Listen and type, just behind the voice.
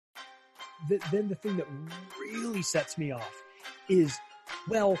then the thing that really sets me off is,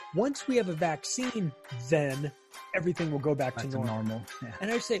 well, once we have a vaccine, then everything will go back to normal. Yeah.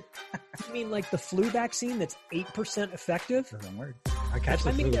 And I say, you mean like the flu vaccine that's 8% effective? Doesn't work.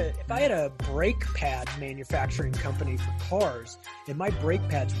 If I had a brake pad manufacturing company for cars and my brake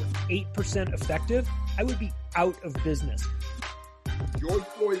pads were 8% effective, I would be out of business. George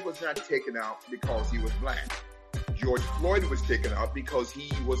Floyd was not taken out because he was black. George Floyd was taken out because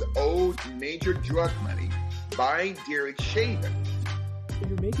he was owed major drug money by Derek Chauvin.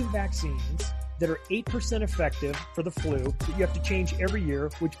 You're making vaccines that are 8% effective for the flu that you have to change every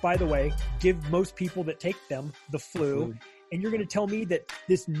year, which, by the way, give most people that take them the flu. And you're going to tell me that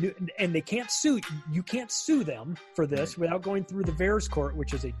this new, and they can't sue, you can't sue them for this without going through the VAERS court,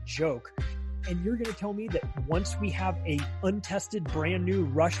 which is a joke. And you're going to tell me that once we have a untested, brand new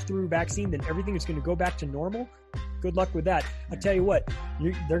rush through vaccine, then everything is going to go back to normal? Good luck with that. I tell you what,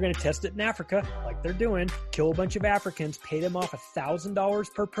 they're going to test it in Africa like they're doing, kill a bunch of Africans, pay them off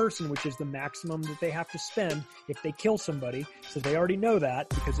 $1,000 per person, which is the maximum that they have to spend if they kill somebody. So they already know that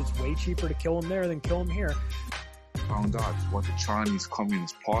because it's way cheaper to kill them there than kill them here. Found out what the Chinese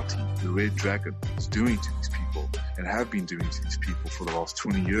Communist Party, the Red Dragon, is doing to these people and have been doing to these people for the last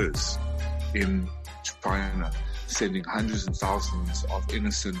 20 years in China, sending hundreds and thousands of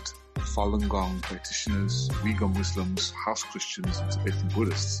innocent Falun Gong practitioners, Uyghur Muslims, house Christians, and Tibetan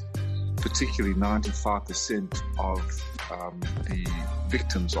Buddhists. Particularly 95% of the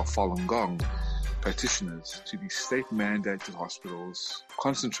victims of Falun Gong practitioners to these state-mandated hospitals,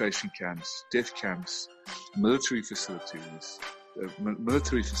 concentration camps, death camps, military facilities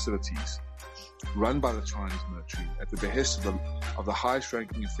run by the Chinese military at the behest of the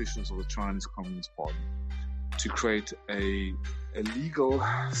highest-ranking officials of the Chinese Communist Party to create a legal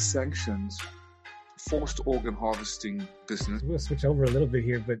sanctions forced organ harvesting business. We'll switch over a little bit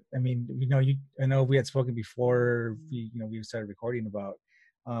here, but I mean, I know we had spoken before we started recording about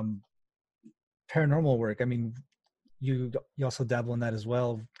paranormal work. I mean, you also dabble in that as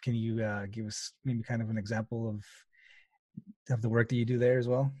well. Can you give us maybe kind of an example of the work that you do there as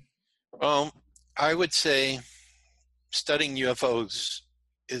well? I would say studying UFOs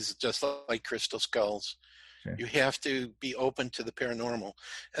is just like crystal skulls. Sure. You have to be open to the paranormal.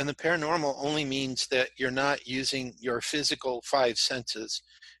 And the paranormal only means that you're not using your physical five senses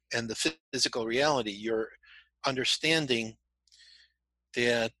and the physical reality. You're understanding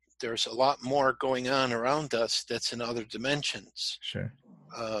that there's a lot more going on around us that's in other dimensions. Sure.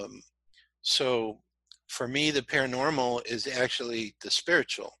 So for me, the paranormal is actually the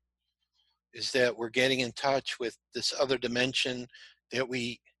spiritual, is that we're getting in touch with this other dimension that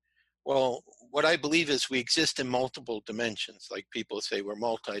what I believe is we exist in multiple dimensions. Like people say, we're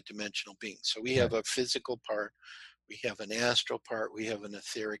multi-dimensional beings. So we have a physical part, we have an astral part, we have an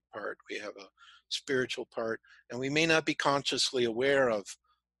etheric part, we have a spiritual part, and we may not be consciously aware of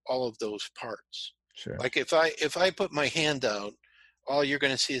all of those parts. Sure. Like if I put my hand out, all you're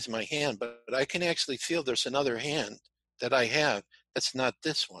going to see is my hand, but I can actually feel there's another hand that I have that's not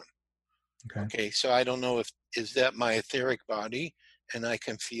this one. Okay, so I don't know is that my etheric body, and I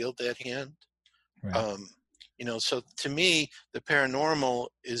can feel that hand. Right. So to me, the paranormal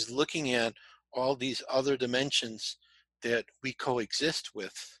is looking at all these other dimensions that we coexist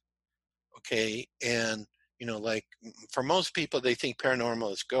with. Okay, and like for most people, they think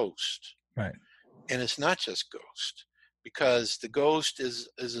paranormal is ghost. Right. And it's not just ghost, because the ghost is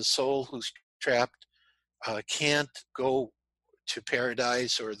a soul who's trapped, can't go to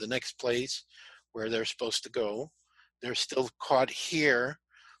paradise or the next place where they're supposed to go. They're still caught here.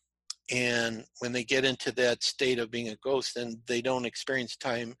 And when they get into that state of being a ghost, then they don't experience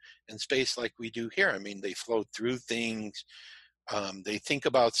time and space like we do here. I mean, they float through things. They think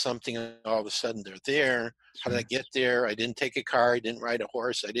about something and all of a sudden they're there. How did I get there? I didn't take a car. I didn't ride a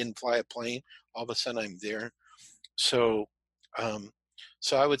horse. I didn't fly a plane. All of a sudden I'm there. So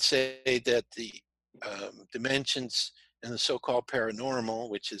I would say that the dimensions and the so-called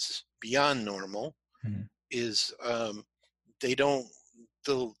paranormal, which is beyond normal, is the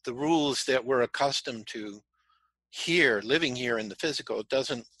rules that we're accustomed to here, living here in the physical, it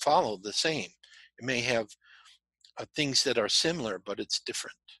doesn't follow the same. It may have things that are similar, but it's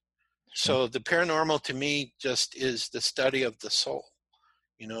different. So the paranormal to me just is the study of the soul.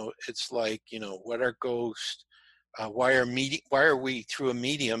 It's like, what are ghosts? Why are we through a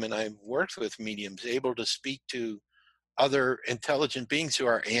medium, and I've worked with mediums, able to speak to other intelligent beings who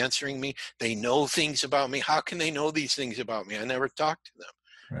are answering me? They know things about me. How can they know these things about me? I never talked to them.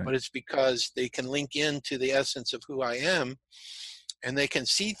 Right. But it's because they can link into the essence of who I am, and they can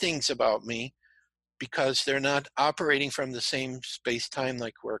see things about me because they're not operating from the same space-time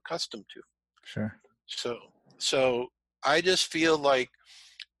like we're accustomed to. Sure. So I just feel like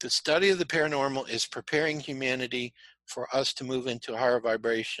the study of the paranormal is preparing humanity for us to move into a higher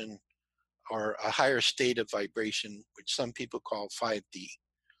vibration or a higher state of vibration, which some people call 5D,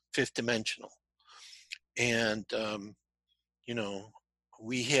 fifth dimensional. And,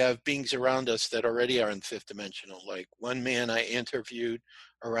 we have beings around us that already are in fifth dimensional. Like one man I interviewed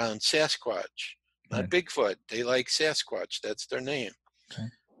around Sasquatch, not Bigfoot. They like Sasquatch. That's their name.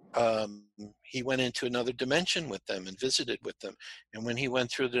 Okay. He went into another dimension with them and visited with them. And when he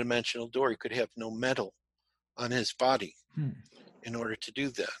went through the dimensional door, he could have no metal on his body in order to do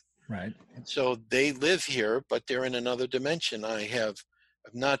that. Right. So they live here, but they're in another dimension. I've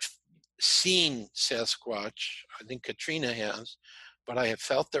not seen Sasquatch. I think Katrina has, but I have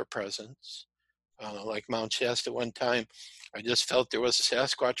felt their presence. Like Mount Shasta one time, I just felt there was a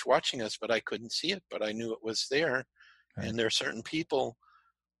Sasquatch watching us, but I couldn't see it, but I knew it was there. Right. And there are certain people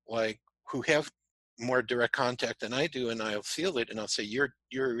like who have more direct contact than I do, and I'll feel it, and I'll say,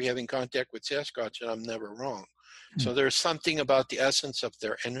 you're having contact with Sasquatch, and I'm never wrong. So there's something about the essence of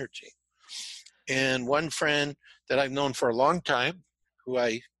their energy. And one friend that I've known for a long time, who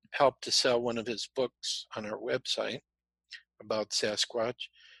I helped to sell one of his books on our website about Sasquatch,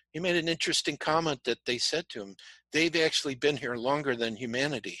 he made an interesting comment that they said to him, they've actually been here longer than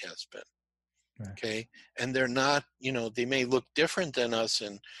humanity has been. Right. Okay. And they're not, they may look different than us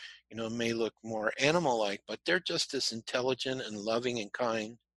and, may look more animal-like, but they're just as intelligent and loving and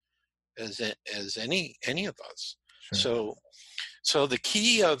kind as any of us. Sure. So the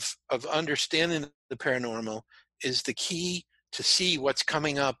key of understanding the paranormal is the key to see what's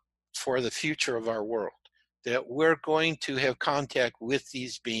coming up for the future of our world, that we're going to have contact with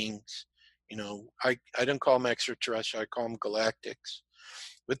these beings. I don't call them extraterrestrial, I call them galactics.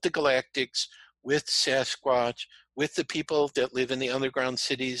 With the galactics, with Sasquatch, with the people that live in the underground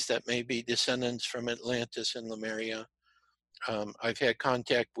cities that may be descendants from Atlantis and Lemuria. I've had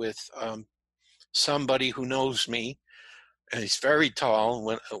contact with somebody who knows me, and he's very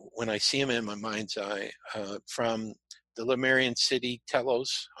tall. When I see him in my mind's eye, from the Lemurian city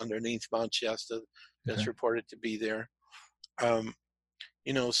Telos, underneath Mount Shasta, that's reported to be there.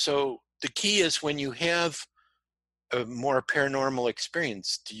 So the key is when you have a more paranormal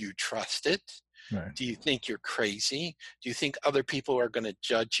experience, do you trust it? Right. Do you think you're crazy? Do you think other people are going to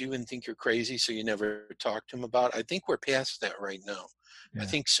judge you and think you're crazy so you never talk to them about it? I think we're past that right now. Yeah. I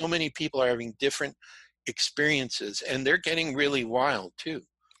think so many people are having different experiences, and they're getting really wild too.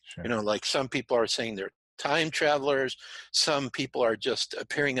 Sure. Like some people are saying they're time travelers. Some people are just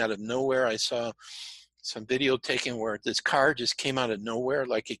appearing out of nowhere. I saw some video taken where this car just came out of nowhere,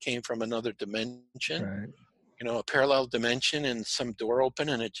 like it came from another dimension. Right. A parallel dimension, and some door open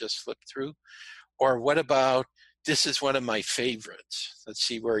and it just slipped through. Or what about, this is one of my favorites. Let's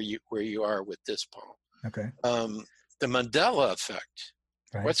see where you are with this, Paul. Okay. The Mandela effect.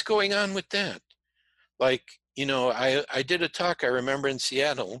 Right. What's going on with that? Like, I did a talk, I remember, in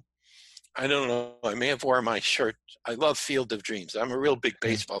Seattle. I don't know, I may have worn my shirt. I love Field of Dreams. I'm a real big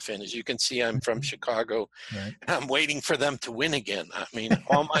baseball fan. As you can see, I'm from Chicago. Right. I'm waiting for them to win again. I mean,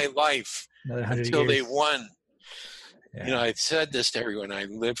 all my life until they won. Yeah. I've said this to everyone. I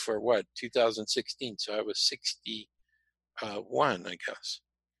lived for 2016. So I was 61, I guess.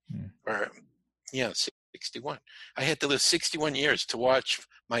 Or 61. I had to live 61 years to watch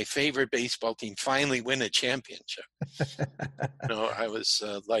my favorite baseball team finally win a championship. I was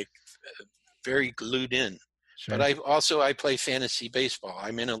very glued in. Sure. But I play fantasy baseball.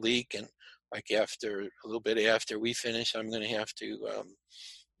 I'm in a league, and a little bit after we finish, I'm going to have to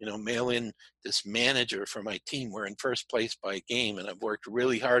mail in this manager for my team. We're in first place by a game, and I've worked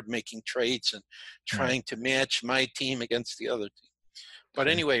really hard making trades and trying to match my team against the other team. But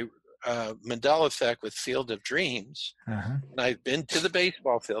anyway, Mandela effect with Field of Dreams. And I've been to the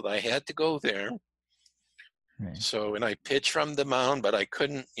baseball field. I had to go there. Right. So, and I pitched from the mound, but I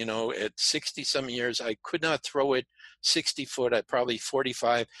couldn't, at 60-some years, I could not throw it 60 foot at probably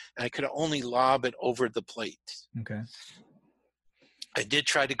 45, and I could only lob it over the plate. Okay. I did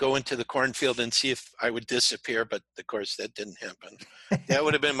try to go into the cornfield and see if I would disappear, but of course that didn't happen. That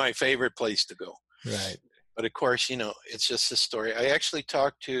would have been my favorite place to go. Right. But of course, it's just a story. I actually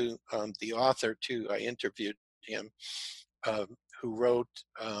talked to the author too. I interviewed him, who wrote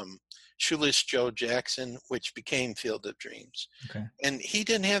Shoeless Joe Jackson, which became Field of Dreams. Okay. And he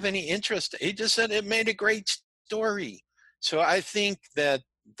didn't have any interest. He just said it made a great story. So I think that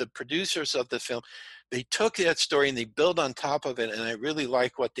the producers of the film, they took that story and they built on top of it, and I really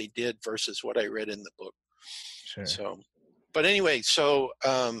like what they did versus what I read in the book. Sure. So, but anyway,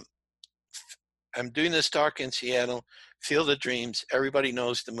 I'm doing this talk in Seattle, Field of Dreams. Everybody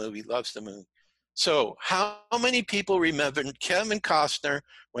knows the movie, loves the movie. So how many people remember Kevin Costner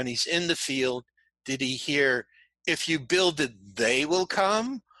when he's in the field? Did he hear, if you build it, they will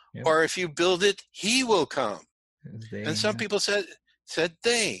come? Yep. Or if you build it, he will come? They, And some people said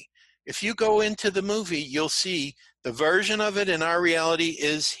they. If you go into the movie, you'll see the version of it in our reality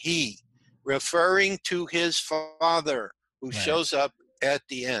is he, referring to his father who Right. shows up at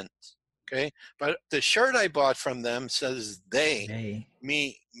the end. Okay, but the shirt I bought from them says they.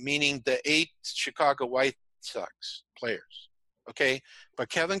 Meaning the 8 Chicago White Sox players. Okay, but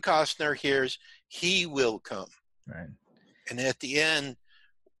Kevin Costner hears he will come. Right. And at the end,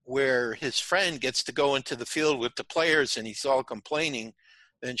 where his friend gets to go into the field with the players and he's all complaining,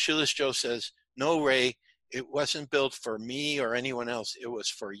 then Shoeless Joe says, no, Ray, it wasn't built for me or anyone else. It was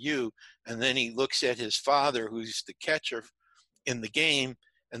for you. And then he looks at his father, who's the catcher in the game,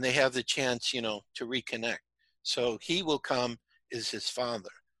 and they have the chance, to reconnect. So he will come is his father.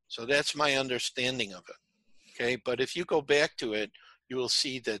 So that's my understanding of it. Okay. But if you go back to it, you will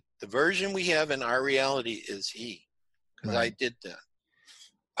see that the version we have in our reality is he, because Right. I did that.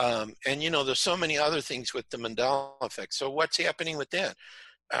 And there's so many other things with the Mandela effect. So what's happening with that?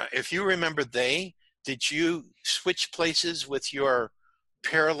 If you remember did you switch places with your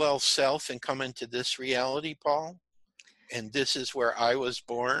parallel self and come into this reality, Paul? And this is where I was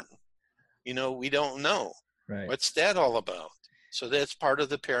born? We don't know. Right. What's that all about? So that's part of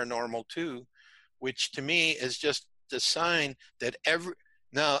the paranormal too, which to me is just a sign that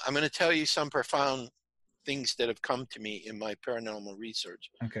now I'm going to tell you some profound things that have come to me in my paranormal research.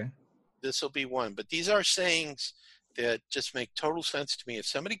 Okay. This will be one, but these are sayings that just make total sense to me. If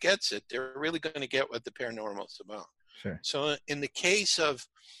somebody gets it, they're really going to get what the paranormal is about. Sure. So in the case of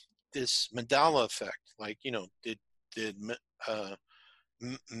this Mandela effect, like,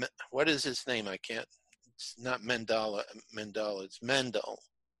 what is his name? It's not Mandela, it's Mendel,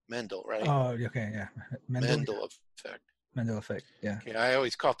 right? Oh, okay, yeah. Mendel effect. Mendel effect, yeah. Okay, I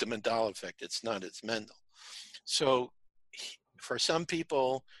always call it the Mandela effect. It's not, it's Mendel. So for some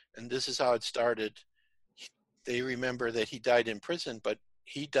people, and this is how it started, they remember that he died in prison, but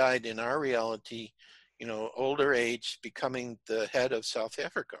he died in our reality, older age, becoming the head of South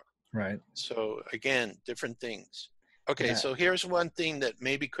Africa. Right. So again, different things. Okay, Yeah. So here's one thing that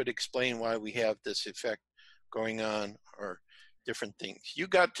maybe could explain why we have this effect going on, or different things. You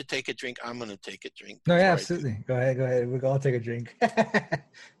got to take a drink. I'm going to take a drink. No, yeah, before I do. absolutely. Go ahead. We'll all take a drink.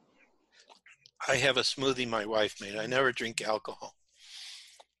 I have a smoothie my wife made. I never drink alcohol.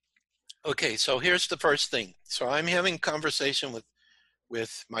 Okay, so here's the first thing. So I'm having conversation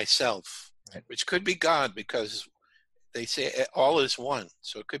with myself, Right. which could be God, because they say all is one.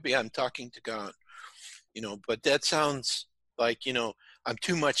 So it could be I'm talking to God, but that sounds like, I'm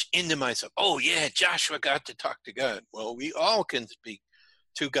too much into myself. Oh yeah, Joshua got to talk to God. Well, we all can speak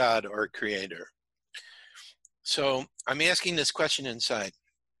to God or Creator. So I'm asking this question inside.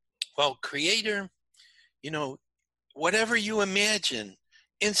 Well, Creator, whatever you imagine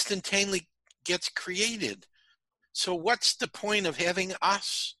instantaneously gets created. So what's the point of having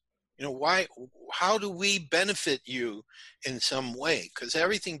us? How do we benefit you in some way? Because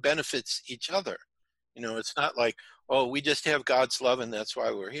everything benefits each other. It's not like, oh, we just have God's love and that's why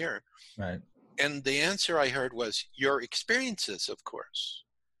we're here. Right. And the answer I heard was your experiences, of course.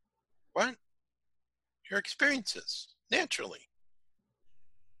 What? Your experiences, naturally.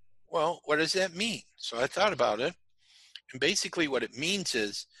 Well, what does that mean? So I thought about it. And basically what it means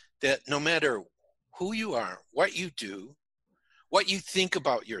is that no matter who you are, what you do, what you think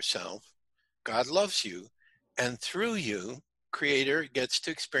about yourself, God loves you. And through you, Creator gets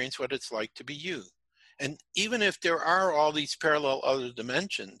to experience what it's like to be you. And even if there are all these parallel other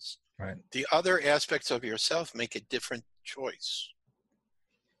dimensions, Right. the other aspects of yourself make a different choice.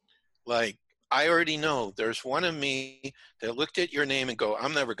 Like, I already know there's one of me that looked at your name and go,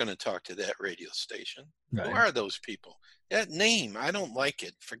 I'm never going to talk to that radio station. Right. Who are those people? That name, I don't like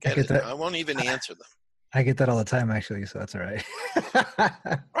it. Forget get it. that. I won't even answer them. I get that all the time, actually, so that's all right.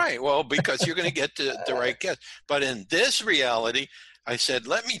 Right. Well, because you're going to get the right guess. But in this reality, I said,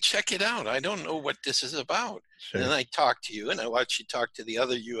 let me check it out. I don't know what this is about. Sure. And then I talked to you, and I watched you talk to the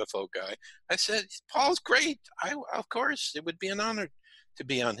other UFO guy. I said, Paul's great. Of course, it would be an honor to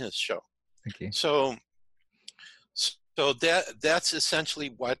be on his show. Thank you. So that's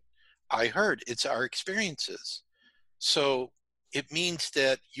essentially what I heard. It's our experiences. So it means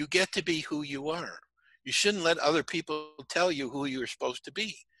that you get to be who you are. You shouldn't let other people tell you who you're supposed to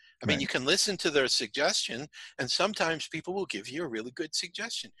be. I mean, Right. you can listen to their suggestion, and sometimes people will give you a really good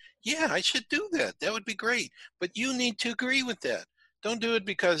suggestion. Yeah, I should do that. That would be great. But you need to agree with that. Don't do it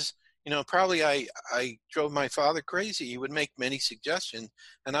because probably I drove my father crazy. He would make many suggestions,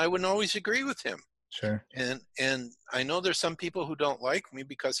 and I wouldn't always agree with him. Sure. And I know there's some people who don't like me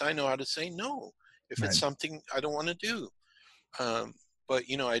because I know how to say no if it's something I don't want to do. But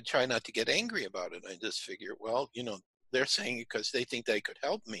I try not to get angry about it. I just figure, well, they're saying it because they think they could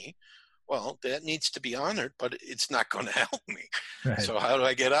help me. Well, that needs to be honored, but it's not going to help me. Right. So how do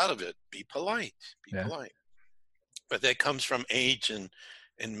I get out of it? Be polite. Be Yeah. polite. But that comes from age and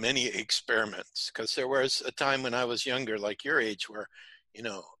many experiments. Because there was a time when I was younger, like your age, where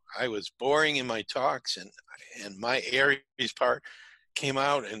I was boring in my talks, and my Aries part came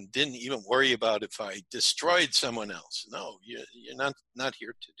out and didn't even worry about if I destroyed someone else. No, you're not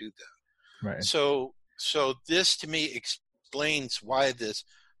here to do that. Right. So this to me explains why this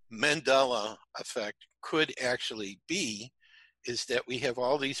Mandela effect could actually be, is that we have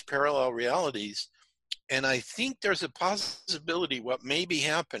all these parallel realities. And I think there's a possibility what may be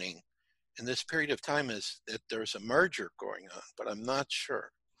happening in this period of time is that there's a merger going on, but I'm not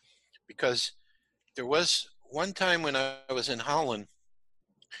sure. Because there was one time when I was in Holland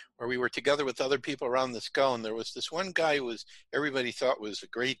where we were together with other people around the skull, and there was this one guy who everybody thought was a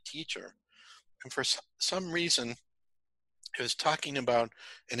great teacher. And for some reason, he was talking about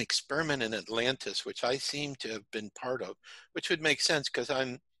an experiment in Atlantis, which I seem to have been part of, which would make sense because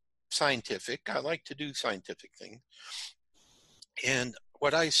I'm scientific. I like to do scientific things. And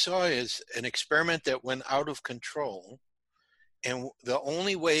what I saw is an experiment that went out of control. And the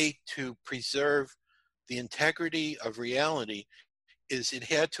only way to preserve the integrity of reality is it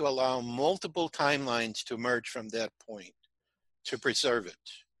had to allow multiple timelines to emerge from that point to preserve it.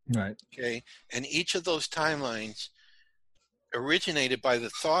 Right. Okay. And each of those timelines originated by the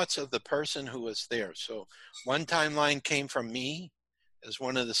thoughts of the person who was there. So one timeline came from me as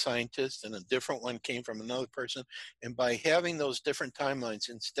one of the scientists, and a different one came from another person. And by having those different timelines,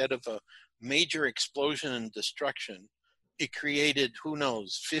 instead of a major explosion and destruction, it created, who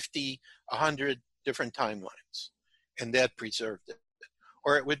knows, 50, 100 different timelines, and that preserved it.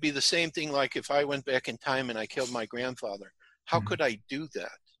 Or it would be the same thing like if I went back in time and I killed my grandfather. How could I do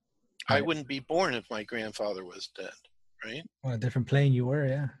that? Right. I wouldn't be born if my grandfather was dead, right? On a different plane you were,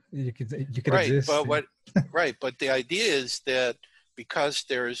 yeah. You could right, exist. But right, but the idea is that because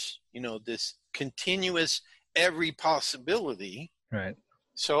there's, this continuous every possibility, right.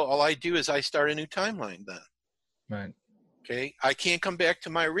 So all I do is I start a new timeline then. Right. Okay, I can't come back to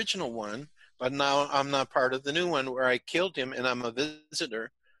my original one, but now I'm not part of the new one where I killed him and I'm a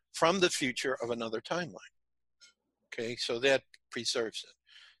visitor from the future of another timeline. Okay, so that preserves it.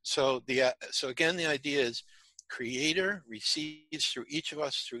 So again, the idea is Creator receives through each of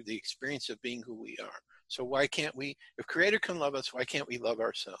us through the experience of being who we are. So why can't we, if Creator can love us, why can't we love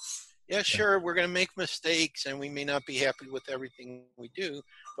ourselves? Yeah, sure, we're going to make mistakes and we may not be happy with everything we do,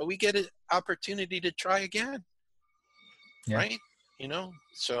 but we get an opportunity to try again. Yeah. Right?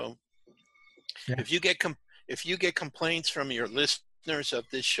 So yeah. If you get complaints from your listeners of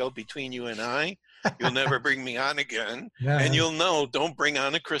this show between you and I, you'll never bring me on again. No. And you'll know, don't bring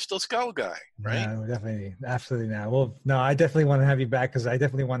on a Crystal Skull guy, right? No, definitely. Absolutely not. Well, no, I definitely want to have you back because I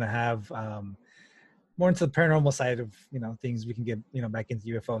definitely want to have more into the paranormal side of, things we can get, back into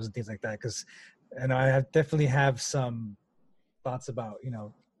UFOs and things like that. Because, I definitely have some thoughts about,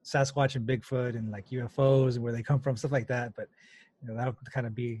 Sasquatch and Bigfoot and like UFOs and where they come from, stuff like that. But, that'll kind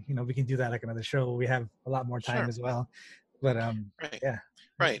of be, we can do that like another show. We have a lot more time as well. But, right. Yeah.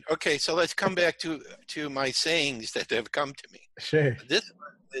 Right. Okay. So let's come back to my sayings that have come to me. Sure. This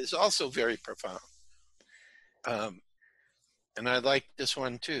is also very profound. And I like this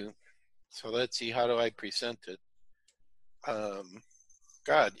one too. So let's see, how do I present it?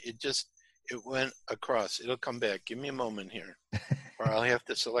 God, it went across. It'll come back. Give me a moment here, or I'll have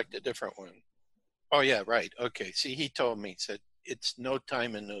to select a different one. Oh yeah, right. Okay. See, he told me, he said, it's no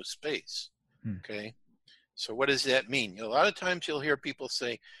time and no space. Okay. So what does that mean? A lot of times you'll hear people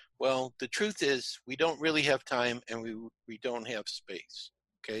say, well, the truth is we don't really have time and we don't have space.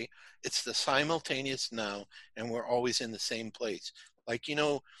 Okay. It's the simultaneous now, and we're always in the same place. Like, in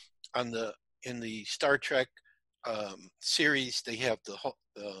the Star Trek series, they have the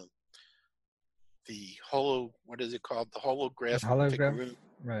what is it called? The holographic room.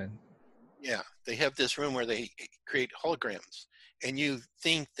 Right. Yeah. They have this room where they create holograms. And you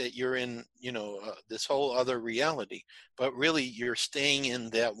think that you're in, this whole other reality, but really you're staying in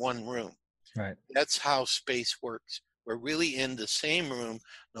that one room. Right. That's how space works. We're really in the same room,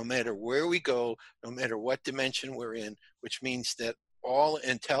 no matter where we go, no matter what dimension we're in, which means that all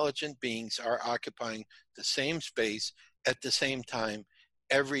intelligent beings are occupying the same space at the same time,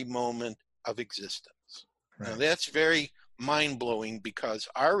 every moment of existence. Right. Now that's very mind-blowing because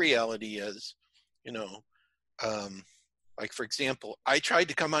our reality is, you know, like for example, I tried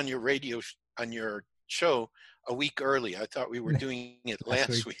to come on your on your show a week early. I thought we were doing it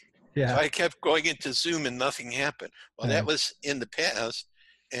last week. Yeah. So I kept going into Zoom and nothing happened. Well, that Right. was in the past,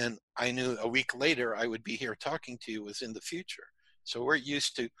 and I knew a week later I would be here talking to you was in the future. So we're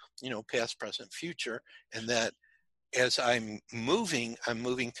used to, you know, past, present, future, and that as I'm moving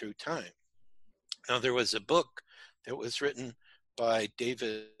through time. Now, there was a book that was written by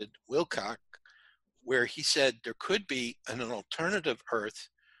David Wilcock where he said there could be an alternative Earth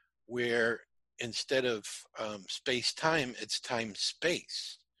where instead of space-time, it's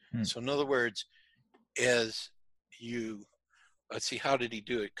time-space. So in other words, as you, let's see, how did he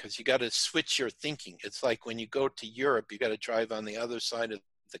do it? Because you got to switch your thinking. It's like when you go to Europe, you got to drive on the other side of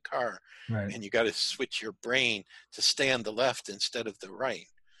the car, Right. and you got to switch your brain to stay on the left instead of the right.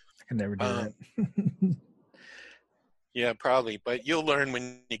 I can never do that. Yeah, probably, but you'll learn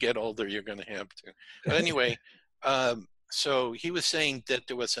when you get older. You're going to have to. But anyway, so he was saying that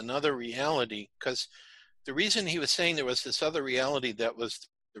there was another reality, because the reason he was saying there was this other reality that was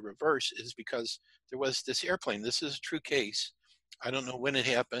the reverse is because there was this airplane. This is a true case. I don't know when it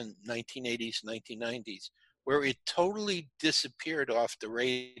happened, 1980s, 1990s, where it totally disappeared off the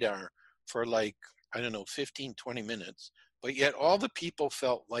radar for like, I don't know, 15, 20 minutes. But yet all the people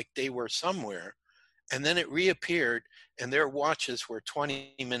felt like they were somewhere. And then it reappeared, and their watches were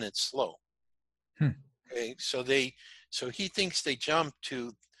 20 minutes slow. Okay, so he thinks they jumped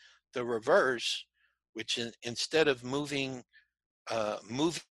to the reverse, which instead of moving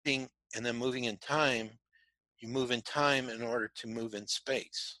and then moving in time, you move in time in order to move in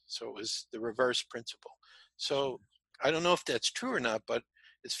space. So it was the reverse principle. So I don't know if that's true or not, but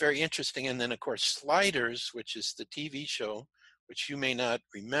it's very interesting. And then, of course, Sliders, which is the TV show, which you may not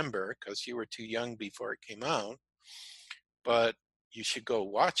remember because you were too young before it came out, but you should go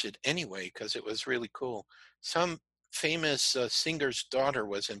watch it anyway because it was really cool. Some famous singer's daughter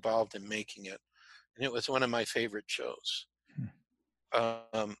was involved in making it, and it was one of my favorite shows.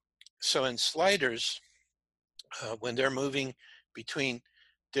 So in Sliders, when they're moving between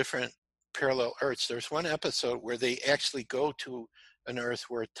different parallel Earths, there's one episode where they actually go to an Earth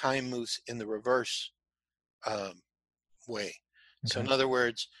where time moves in the reverse way. Okay. So in other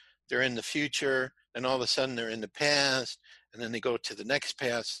words, they're in the future, and all of a sudden they're in the past, and then they go to the next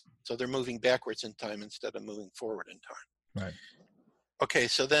past. So they're moving backwards in time instead of moving forward in time. Right. Okay,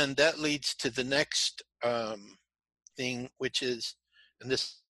 so then that leads to the next thing, which is, and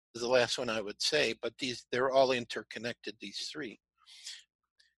this is the last one I would say, but they're all interconnected, these three.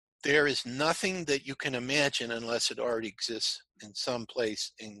 There is nothing that you can imagine unless it already exists in some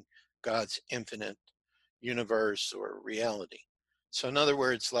place in God's infinite universe or reality. So in other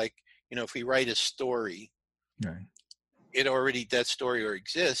words, like, you know, if we write a story, Right. that story already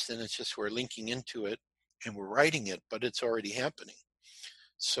exists, and it's just we're linking into it and we're writing it, but it's already happening.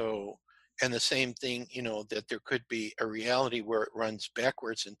 So, and the same thing, you know, that there could be a reality where it runs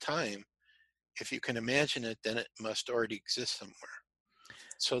backwards in time. If you can imagine it, then it must already exist somewhere.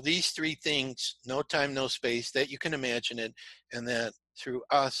 So these three things, no time, no space, that you can imagine it, and that through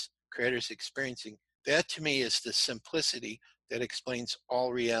us, creators experiencing, that to me is the simplicity that explains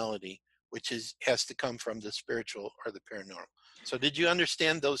all reality, which has to come from the spiritual or the paranormal. So did you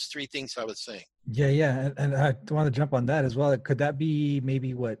understand those three things I was saying? Yeah. And I want to jump on that as well. Could that be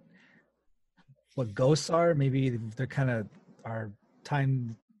maybe what ghosts are? Maybe they're kind of our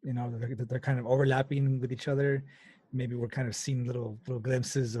time, you know, they're kind of overlapping with each other. Maybe we're kind of seeing little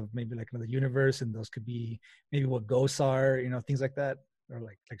glimpses of maybe like another universe, and those could be maybe what ghosts are, you know, things like that, or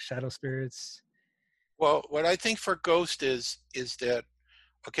like shadow spirits. Well, what I think for ghost is that,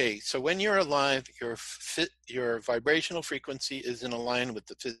 okay, so when you're alive, your vibrational frequency is in line with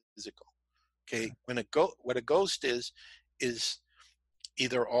the physical. Okay, what a ghost is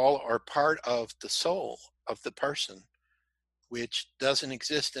either all or part of the soul of the person, which doesn't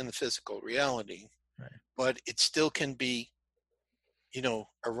exist in the physical reality, right, but it still can be, you know,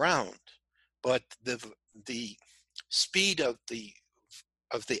 around. But the speed of the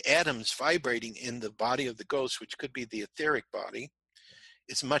atoms vibrating in the body of the ghost, which could be the etheric body,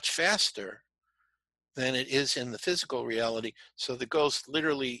 is much faster than it is in the physical reality. So the ghost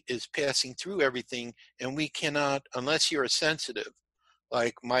literally is passing through everything, and we cannot, unless you're sensitive,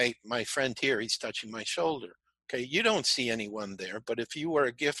 like my friend here, he's touching my shoulder. Okay, you don't see anyone there, but if you were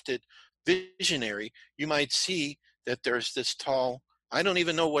a gifted visionary, you might see that there's this tall, I don't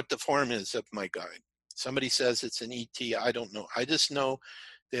even know what the form is of my guide. Somebody says it's an ET, I don't know. I just know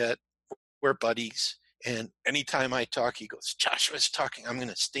that we're buddies, And anytime I talk, he goes, Joshua's talking. I'm going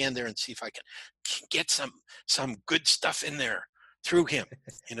to stand there and see if I can get some good stuff in there through him.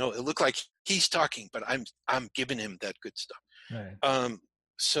 You know, it looked like he's talking, but I'm giving him that good stuff. Right.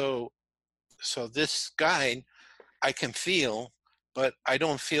 So this guy I can feel, but I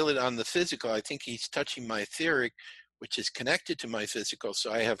don't feel it on the physical. I think he's touching my etheric, which is connected to my physical.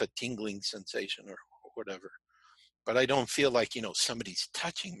 So I have a tingling sensation or whatever, but I don't feel like, you know, somebody's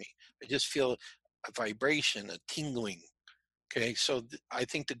touching me. I just feel a vibration, a tingling. Okay. So I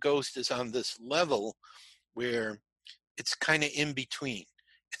think the ghost is on this level where it's kind of in between.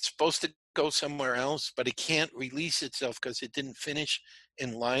 It's supposed to go somewhere else, but it can't release itself because it didn't finish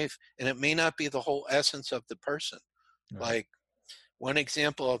in life. And it may not be the whole essence of the person. Right. Like one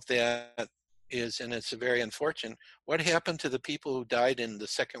example of that is, and it's very unfortunate, what happened to the people who died in the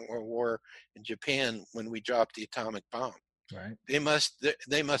Second World War in Japan when we dropped the atomic bomb? Right. They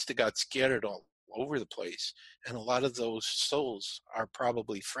must have got scattered all over the place. And a lot of those souls are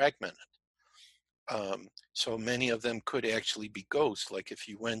probably fragmented. So many of them could actually be ghosts. Like if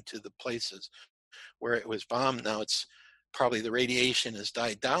you went to the places where it was bombed, now it's probably the radiation has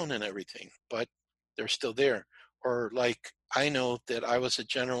died down and everything, but they're still there. Or like I know that I was a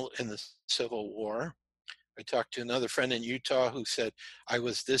general in the Civil War. I talked to another friend in Utah who said I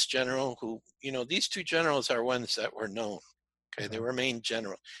was this general who, you know, these two generals are ones that were known. Okay, they were main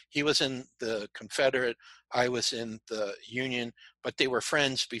general. He was in the Confederate, I was in the Union, but they were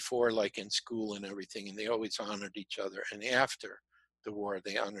friends before, like in school and everything, and they always honored each other. And after the war,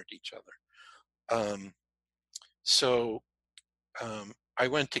 they honored each other. I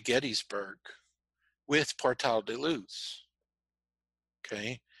went to Gettysburg with Portal de Luz.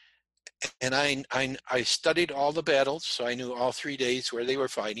 Okay, and I studied all the battles, so I knew all 3 days where they were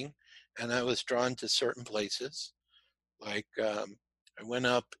fighting, and I was drawn to certain places. Like I went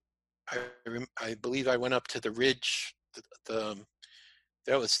up, I believe I went up to the ridge. That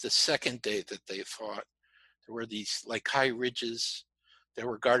was the second day that they fought. There were these like high ridges that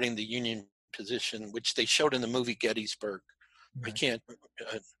were guarding the Union position, which they showed in the movie Gettysburg. Right. I can't.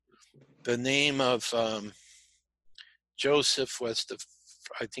 The name of Joseph was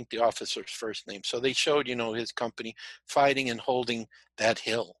I think the officer's first name. So they showed, you know, his company fighting and holding that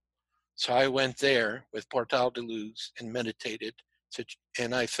hill. So I went there with Portal de Luz and meditated,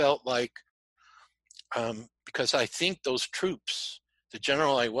 and I felt like, because I think those troops, the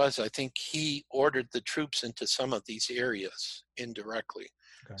general I think he ordered the troops into some of these areas indirectly.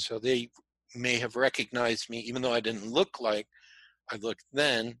 Okay. So they may have recognized me, even though I didn't look like I looked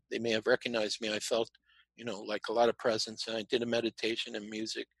then, they may have recognized me. I felt, you know, like a lot of presence, and I did a meditation and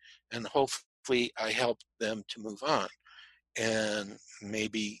music, and hopefully I helped them to move on. And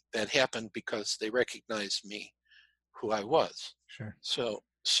maybe that happened because they recognized me, who I was. Sure. So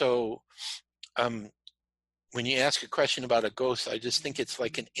when you ask a question about a ghost, I just think it's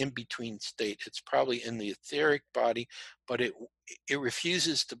like an in-between state. It's probably in the etheric body, but it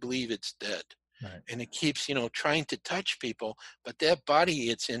refuses to believe it's dead. Right. And it keeps, you know, trying to touch people, but that body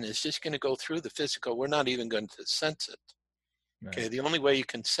it's in is just going to go through the physical. We're not even going to sense it. Right. Okay, the only way you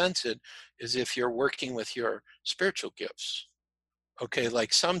can sense it is if you're working with your spiritual gifts. Okay,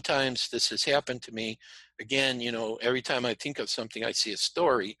 like sometimes this has happened to me. Again, you know, every time I think of something, I see a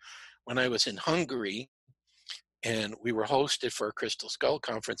story. When I was in Hungary, and we were hosted for a Crystal Skull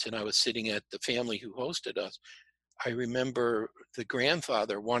conference, and I was sitting at the family who hosted us. I remember the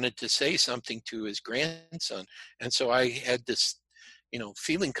grandfather wanted to say something to his grandson, and so I had this, you know,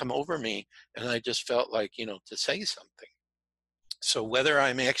 feeling come over me, and I just felt like, you know, to say something. So whether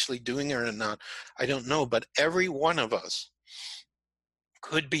I'm actually doing it or not, I don't know, but every one of us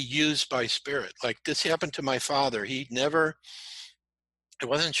could be used by spirit. Like this happened to my father. I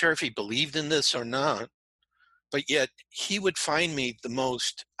wasn't sure if he believed in this or not, but yet he would find me the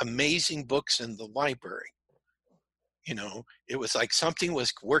most amazing books in the library. You know, it was like something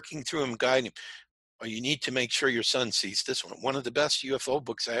was working through him, guiding him. Oh, you need to make sure your son sees this one. One of the best UFO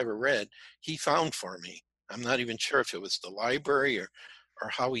books I ever read, he found for me. I'm not even sure if it was the library or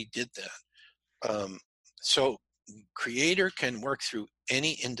how he did that. So Creator can work through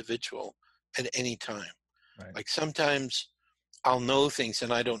any individual at any time. Right. Like sometimes I'll know things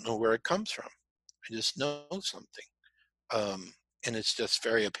and I don't know where it comes from. I just know something. And it's just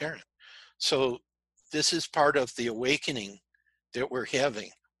very apparent. So this is part of the awakening that we're having,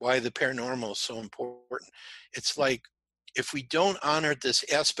 why the paranormal is so important. It's like if we don't honor this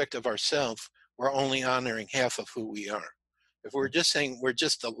aspect of ourselves, we're only honoring half of who we are. If we're just saying we're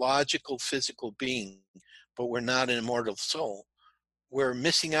just a logical physical being, but we're not an immortal soul, we're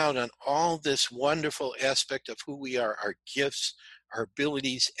missing out on all this wonderful aspect of who we are, our gifts, our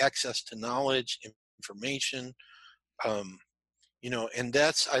abilities, access to knowledge, information. And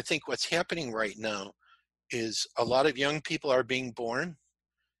that's, I think what's happening right now is a lot of young people are being born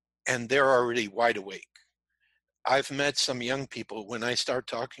and they're already wide awake. I've met some young people, when I start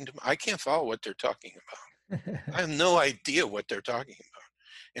talking to them, I can't follow what they're talking about. I have no idea what they're talking about.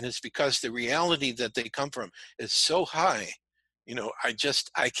 And it's because the reality that they come from is so high,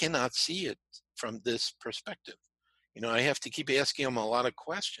 I cannot see it from this perspective. I have to keep asking them a lot of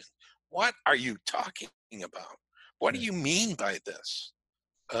questions. What are you talking about? What do you mean by this?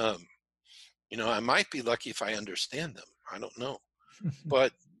 I might be lucky if I understand them. I don't know.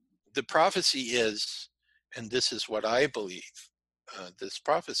 But the prophecy is, and this is what I believe, this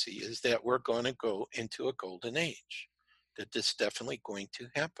prophecy is that we're going to go into a golden age, that this is definitely going to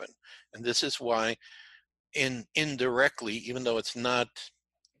happen. And this is why indirectly, even though it's not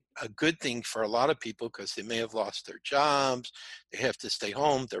a good thing for a lot of people because they may have lost their jobs, they have to stay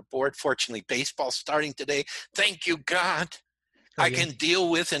home, they're bored. Fortunately, baseball's starting today. Thank you, God. I can deal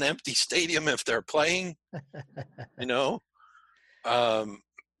with an empty stadium if they're playing,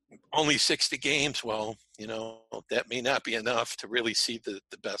 only 60 games. Well, that may not be enough to really see the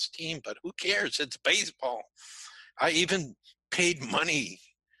best team, but who cares? It's baseball. I even paid money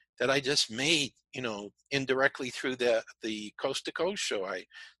that I just made, indirectly through the Coast to Coast show,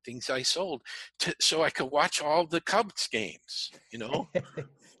 things I sold so I could watch all the Cubs games,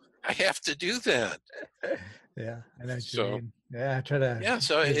 I have to do that. Yeah, I know what you mean. Yeah, I try to. Yeah,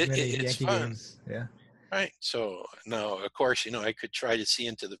 so it's fun. Games. Yeah. Right. So now, of course, I could try to see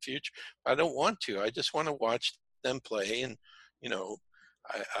into the future. I don't want to. I just want to watch them play. And,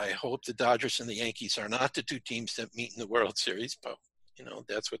 I hope the Dodgers and the Yankees are not the two teams that meet in the World Series, but,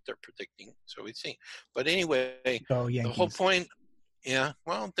 that's what they're predicting. So we see. But anyway, the whole point,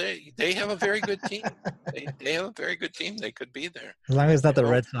 well, they have a very good team. They have a very good team. They could be there. As long as not the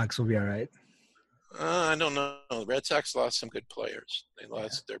Red Sox, will be all right. I don't know. The Red Sox lost some good players. They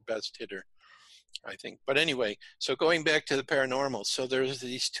lost their best hitter, I think. But anyway, so going back to the paranormal, so there's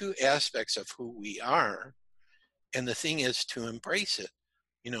these two aspects of who we are, and the thing is to embrace it.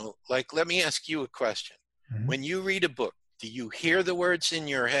 Let me ask you a question. Mm-hmm. When you read a book, do you hear the words in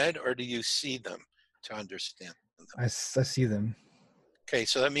your head or do you see them to understand them? I see them. Okay,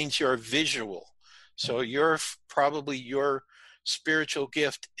 so that means you're visual. So probably your spiritual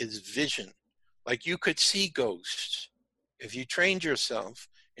gift is vision. Like you could see ghosts. If you trained yourself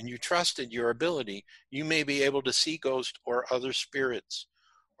and you trusted your ability, you may be able to see ghosts or other spirits.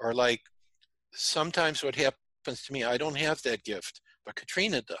 Or like sometimes what happens to me, I don't have that gift, but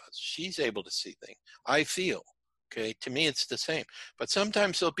Katrina does. She's able to see things. I feel, okay? To me, it's the same. But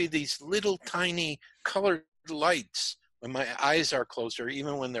sometimes there'll be these little tiny colored lights when my eyes are closed or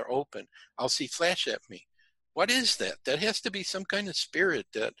even when they're open. I'll see flash at me. What is that? That has to be some kind of spirit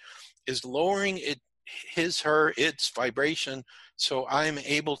that is lowering its vibration so I'm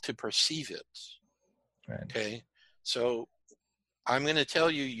able to perceive it. Right. Okay. So I'm going to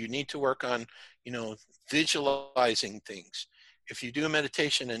tell you, you need to work on, visualizing things. If you do a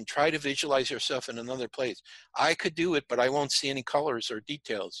meditation and try to visualize yourself in another place, I could do it, but I won't see any colors or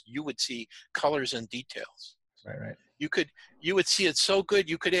details. You would see colors and details. Right. You would see it so good.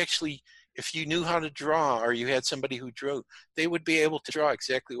 You could actually, if you knew how to draw or you had somebody who drew, they would be able to draw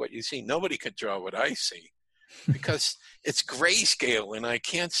exactly what you see. Nobody could draw what I see because it's grayscale and I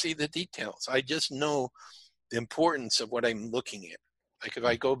can't see the details. I just know the importance of what I'm looking at. Like if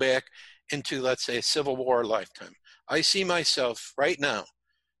I go back into, let's say, a Civil War lifetime, I see myself right now.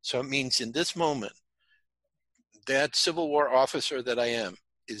 So it means in this moment, that Civil War officer that I am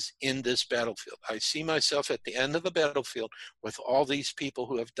is in this battlefield. I see myself at the end of the battlefield with all these people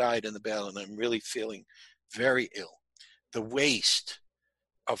who have died in the battle, and I'm really feeling very ill. The waste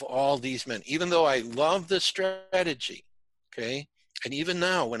of all these men, even though I love the strategy, okay? And even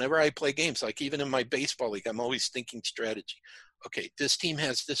now, whenever I play games, like even in my baseball league, I'm always thinking strategy. Okay, this team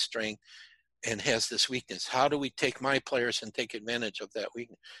has this strength and has this weakness. How do we take my players and take advantage of that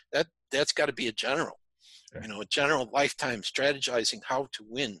weakness? That's got to be a general. A general lifetime strategizing how to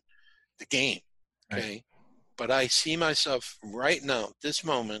win the game, okay? Right. But I see myself right now, this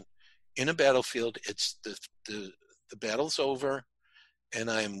moment, in a battlefield. It's the battle's over, and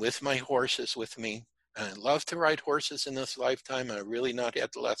I'm with my horses with me. And I love to ride horses in this lifetime. I'm really not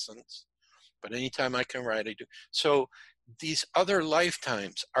had lessons, but anytime I can ride, I do. So these other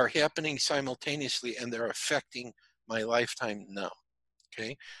lifetimes are happening simultaneously, and they're affecting my lifetime now,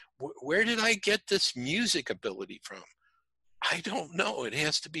 okay? Where did I get this music ability from? I don't know. It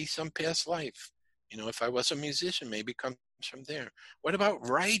has to be some past life. If I was a musician, maybe it comes from there. What about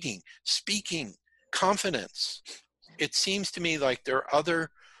writing, speaking, confidence? It seems to me like there are other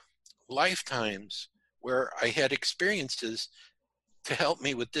lifetimes where I had experiences to help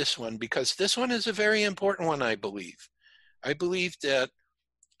me with this one, because this one is a very important one, I believe. I believe that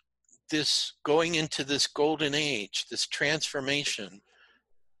this going into this golden age, this transformation,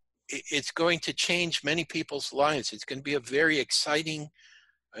 it's going to change many people's lives. It's going to be a very exciting,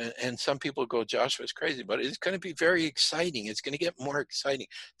 and some people go, Joshua's crazy, but it's going to be very exciting. It's going to get more exciting.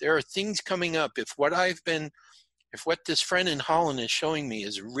 There are things coming up. If what this friend in Holland is showing me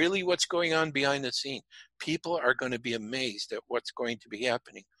is really what's going on behind the scene, people are going to be amazed at what's going to be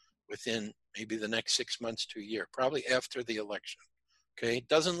happening within maybe the next 6 months to a year, probably after the election. Okay, it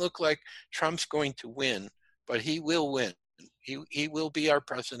doesn't look like Trump's going to win, but he will win. He will be our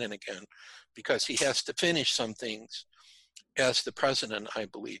president again, because he has to finish some things as the president, I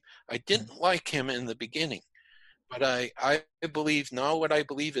believe. I didn't like him in the beginning, but I believe now, what I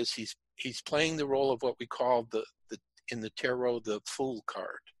believe is he's playing the role of what we call in the tarot, the fool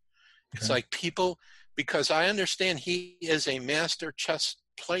card. It's like people, because I understand he is a master chess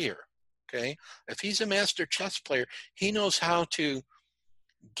player. Okay, if he's a master chess player, he knows how to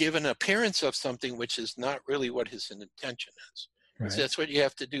give an appearance of something which is not really what his intention is. Because that's what you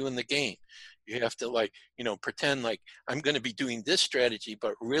have to do in the game. You have to pretend like I'm going to be doing this strategy,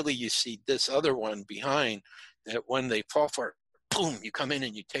 but really you see this other one behind, that when they fall for it, boom, you come in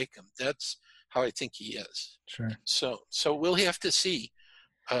and you take them. That's how I think he is. Sure. So we'll have to see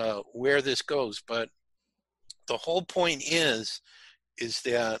where this goes. But the whole point is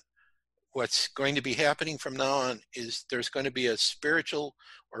that what's going to be happening from now on is there's going to be a spiritual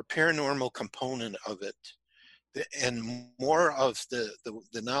or paranormal component of it, and more of the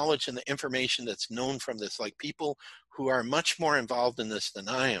knowledge and the information that's known from this, like people who are much more involved in this than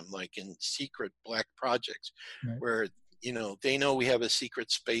I am, like in secret black projects, where they know we have a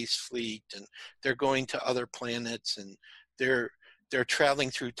secret space fleet, and they're going to other planets, and they're traveling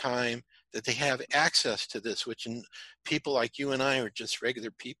through time, that they have access to this, which in people like you and I are just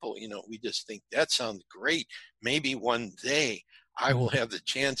regular people, we just think that sounds great. Maybe one day I will have the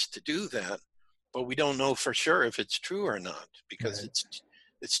chance to do that, but we don't know for sure if it's true or not, because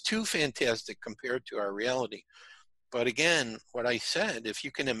it's too fantastic compared to our reality. But again, what I said, if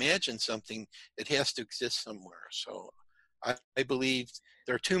you can imagine something, it has to exist somewhere. So I believe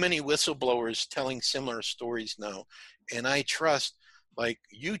there are too many whistleblowers telling similar stories now, and I trust, like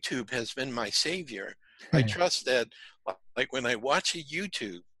YouTube has been my savior. I trust that, like when I watch a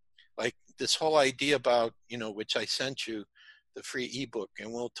YouTube, like this whole idea about, which I sent you, the free ebook,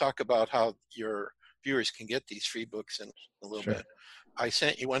 and we'll talk about how your viewers can get these free books in a little bit. I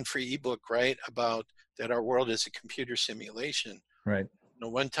sent you one free ebook, right, about that our world is a computer simulation. Right.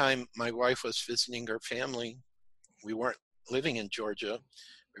 One time my wife was visiting her family. We weren't living in Georgia.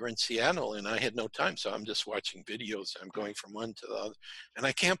 We were in Seattle, and I had no time, so I'm just watching videos. I'm going from one to the other, and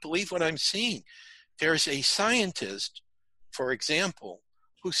I can't believe what I'm seeing. There's a scientist, for example,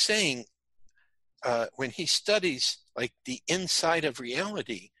 who's saying when he studies like the inside of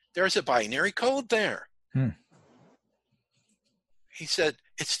reality, there's a binary code there. He said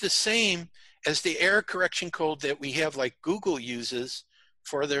it's the same as the error correction code that we have, like Google uses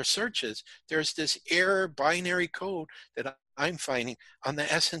for their searches. There's this error binary code that I'm finding on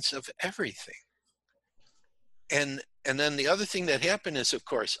the essence of everything. And then the other thing that happened is, of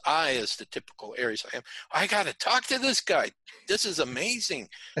course, I, as the typical Aries I am, I got to talk to this guy. This is amazing.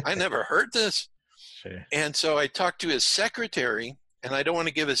 I never heard this. Sure. And so I talked to his secretary, and I don't want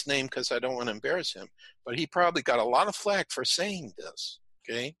to give his name because I don't want to embarrass him, but he probably got a lot of flack for saying this,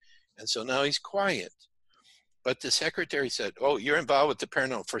 okay? And so now he's quiet. But the secretary said, oh, you're involved with the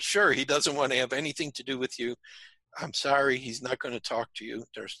paranormal. For sure, he doesn't want to have anything to do with you. I'm sorry, he's not going to talk to you.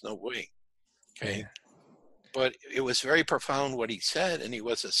 There's no way, okay? Yeah. But it was very profound what he said, and he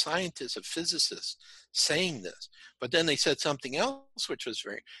was a scientist, a physicist, saying this. But then they said something else, which was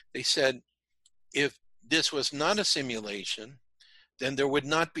they said, if this was not a simulation, then there would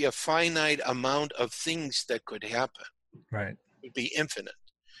not be a finite amount of things that could happen. Right. It would be infinite.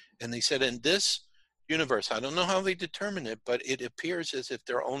 And they said, in this universe, I don't know how they determine it, but it appears as if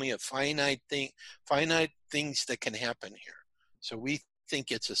there are only a finite things that can happen here. So we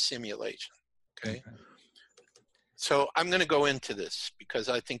think it's a simulation, okay? So I'm going to go into this because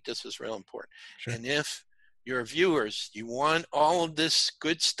I think this is real important. Sure. And if your viewers, you want all of this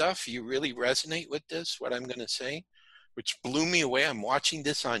good stuff, you really resonate with this, what I'm going to say, which blew me away. I'm watching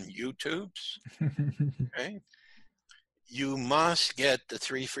this on YouTube. Okay. You must get the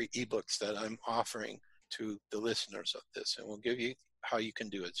 3 free ebooks that I'm offering to the listeners of this, and we'll give you how you can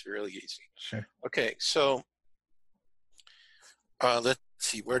do it. It's really easy. Sure. Okay. So let's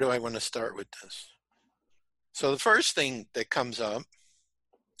see, where do I want to start with this? So the first thing that comes up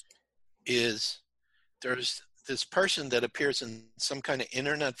is there's this person that appears in some kind of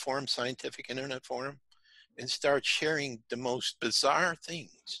internet forum, scientific internet forum, and starts sharing the most bizarre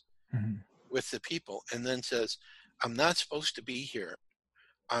things with the people, and then says, I'm not supposed to be here.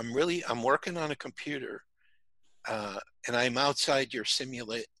 I'm working on a computer, and I'm outside your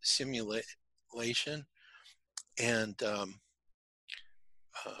simulation, and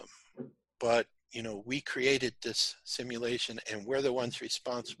but we created this simulation, and we're the ones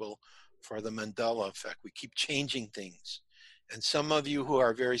responsible for the Mandela effect. We keep changing things, and some of you who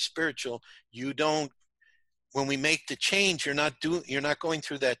are very spiritual, you don't. When we make the change, you're not going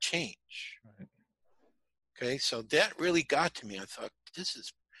through that change. Right. Okay, so that really got to me. I thought, this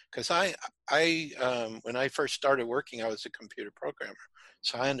is because I when I first started working, I was a computer programmer,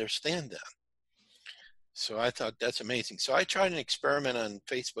 so I understand that. So I thought, that's amazing. So I tried an experiment on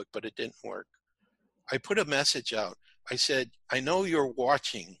Facebook, but it didn't work. I put a message out. I said, I know you're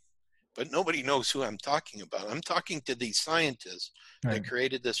watching, but nobody knows who I'm talking about. I'm talking to these scientists that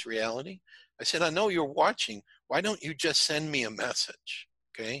created this reality. I said, I know you're watching. Why don't you just send me a message?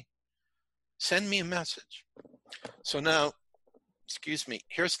 Okay? Send me a message. So now, excuse me,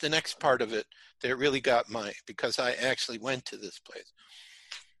 here's the next part of it that really got because I actually went to this place.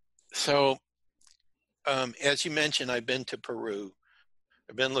 So, as you mentioned, I've been to Peru.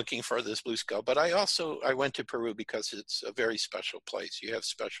 I've been looking for this blue skull, but I went to Peru because it's a very special place. You have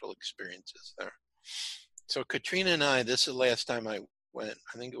special experiences there. So Katrina and I, this is the last time I went.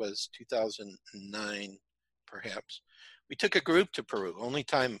 I think it was 2009, perhaps. We took a group to Peru. Only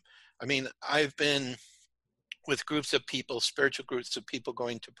time, I've been with groups of people, spiritual groups of people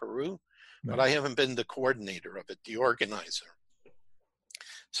going to Peru, but I haven't been the coordinator of it, the organizer.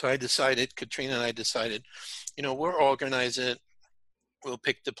 So Katrina and I decided, we'll organize it. We'll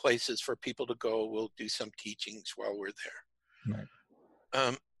pick the places for people to go. We'll do some teachings while we're there.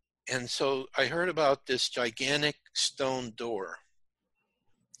 Right. And so I heard about this gigantic stone door.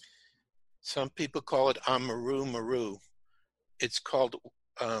 Some people call it Amaru Maru. It's called,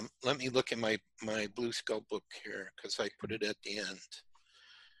 let me look at my Blue Skull book here, because I put it at the end.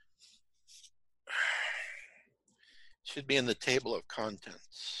 Should be in the table of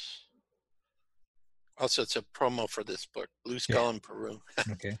contents. Also, it's a promo for this book, Blue Skull in Peru.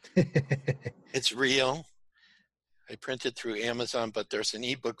 Okay. It's real. I printed through Amazon, but there's an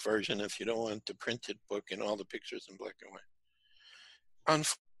ebook version if you don't want the printed book and all the pictures in black and white.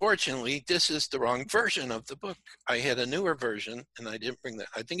 Unfortunately, this is the wrong version of the book. I had a newer version, and I didn't bring that.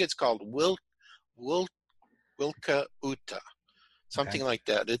 I think it's called Wilka Uta, something like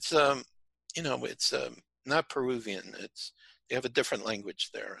that. It's it's not Peruvian. They have a different language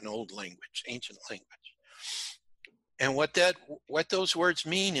there, an old language, ancient language. And what those words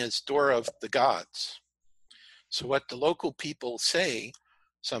mean is door of the gods. So what the local people say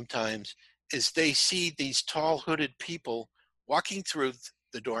sometimes is they see these tall hooded people walking through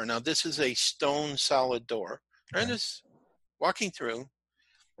the door. Now this is a stone solid door. They're just walking through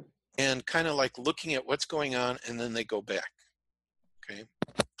and kind of like looking at what's going on, and then they go back. Okay.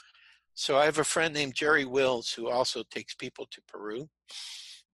 So I have a friend named Jerry Wills who also takes people to Peru,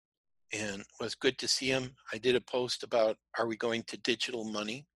 and it was good to see him. I did a post about, are we going to digital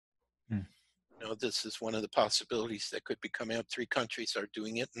money? This is one of the possibilities that could be coming up. 3 countries are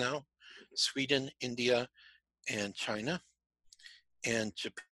doing it now: Sweden, India, and China. And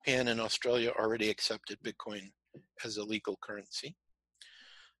Japan and Australia already accepted Bitcoin as a legal currency.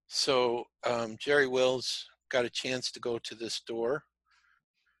 So Jerry Wills got a chance to go to this door,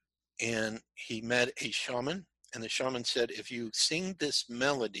 and he met a shaman, and the shaman said, if you sing this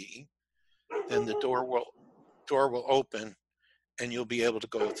melody, then the door will open and you'll be able to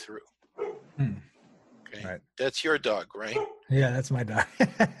go through. Okay. Right. That's your dog, right? Yeah, that's my dog.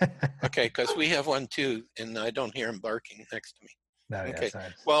 Okay, because we have one too, and I don't hear him barking next to me. No, okay. Yeah,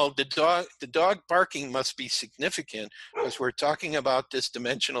 well, the dog barking must be significant because we're talking about this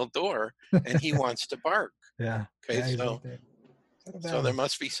dimensional door, and he wants to bark. Yeah. Okay, yeah, so there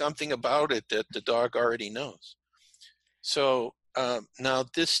must be something about it that the dog already knows. So now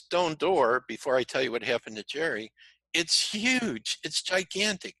this stone door, before I tell you what happened to Jerry, it's huge. It's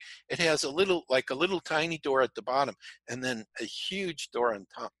gigantic. It has a little tiny door at the bottom, and then a huge door on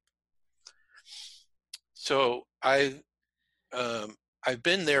top. So I've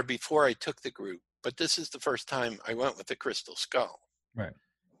been there before I took the group, but this is the first time I went with the crystal skull. Right.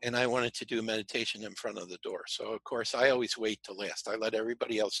 And I wanted to do a meditation in front of the door. So of course I always wait to last. I let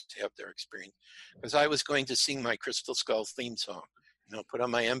everybody else have their experience, because I was going to sing my Crystal Skull theme song, put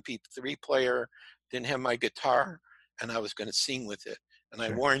on my MP3 player, didn't have my guitar, and I was going to sing with it. And I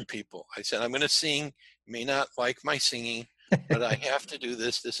warned people. I said, I'm going to sing. You may not like my singing, but I have to do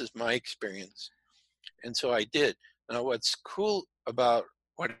this. This is my experience. And so I did. Now, what's cool about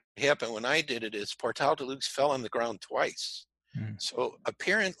what happened when I did it is Portal de Luz fell on the ground twice. So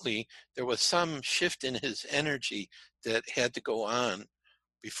apparently there was some shift in his energy that had to go on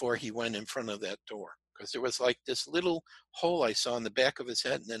before he went in front of that door, because there was like this little hole I saw in the back of his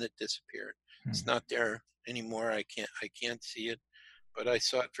head, and then it disappeared. It's not there anymore. I can't see it, but I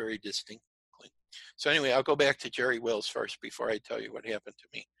saw it very distinctly. So anyway, I'll go back to Jerry Wills first before I tell you what happened to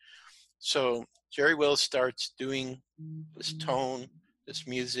me. So Jerry Wills starts doing this tone, this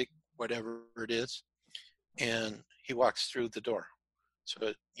music, whatever it is, and he walks through the door.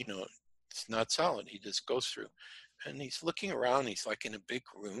 So, it's not solid. He just goes through. And he's looking around. He's like in a big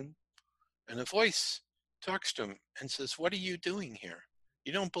room. And a voice talks to him and says, "What are you doing here?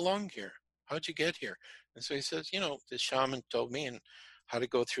 You don't belong here. How'd you get here?" And so he says, "The shaman told me and how to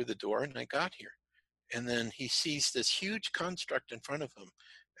go through the door, and I got here." And then he sees this huge construct in front of him.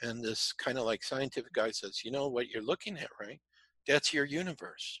 And this kind of like scientific guy says, "You know what you're looking at, right? That's your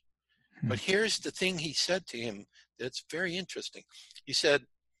universe." But here's the thing he said to him that's very interesting. He said,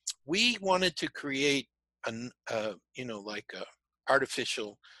 "We wanted to create like a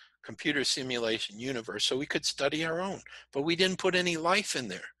artificial computer simulation universe so we could study our own, but we didn't put any life in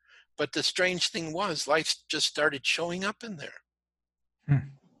there. But the strange thing was life just started showing up in there."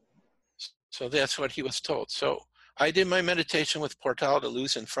 So that's what he was told. So I did my meditation with Portal de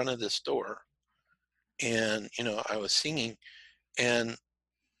Luz in front of this door, and I was singing, and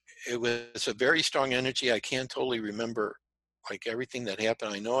it was a very strong energy. I can't totally remember like everything that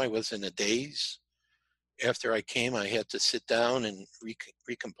happened. I know I was in a daze. After I came, I had to sit down and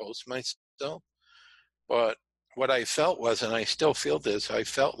recompose myself. But what I felt was, and I still feel this, I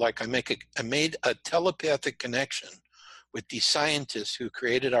felt like I made a telepathic connection with the scientists who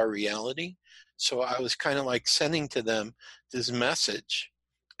created our reality. So I was kind of like sending to them this message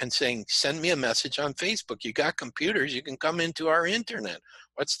and saying, "Send me a message on Facebook. You got computers, you can come into our internet.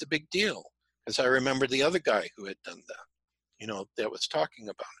 What's the big deal?" Because I remember the other guy who had done that, that was talking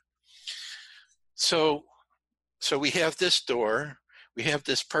about it. So we have this door. We have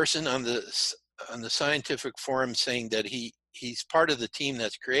this person on the scientific forum saying that he's part of the team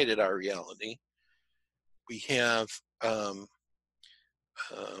that's created our reality. We have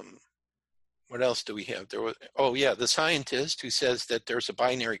what else do we have? The scientist who says that there's a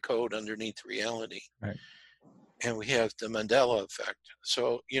binary code underneath reality. Right. And we have the Mandela effect.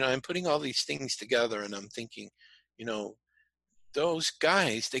 So, I'm putting all these things together and I'm thinking, those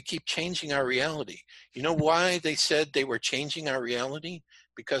guys, they keep changing our reality. You know why they said they were changing our reality?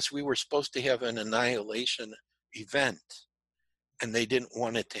 Because we were supposed to have an annihilation event and they didn't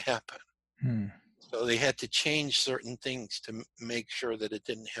want it to happen. So they had to change certain things to make sure that it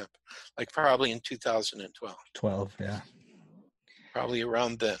didn't happen. Like probably in 2012. Yeah. Probably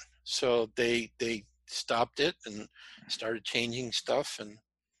around then. So they stopped it and started changing stuff. And,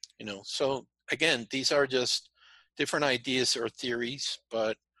 so again, these are just different ideas or theories,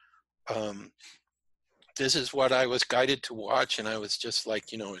 but this is what I was guided to watch. And I was just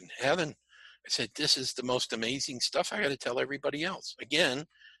like, in heaven, I said, this is the most amazing stuff. I got to tell everybody else. Again,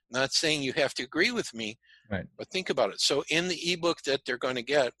 not saying you have to agree with me, right? But think about it. So in the ebook that they're going to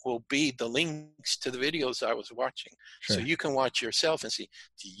get will be the links to the videos I was watching. Sure. So you can watch yourself and see,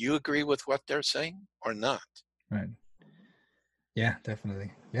 do you agree with what they're saying or not? Right. Yeah,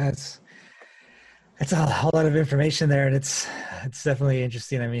 definitely. Yeah, it's a whole lot of information there, and it's definitely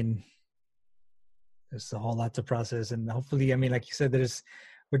interesting. I mean, there's a whole lot to process, and hopefully, I mean, like you said,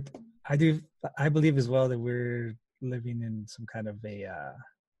 I believe as well that we're living in some kind of a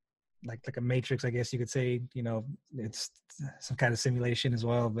like a matrix, I guess you could say. It's some kind of simulation as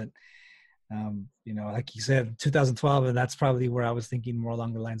well, but like you said, 2012, and that's probably where I was thinking more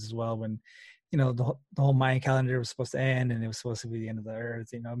along the lines as well, when the whole Mayan calendar was supposed to end and it was supposed to be the end of the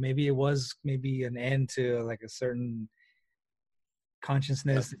earth. Maybe it was an end to like a certain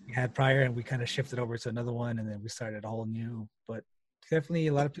consciousness that we had prior, and we kind of shifted over to another one, and then we started a whole new. But definitely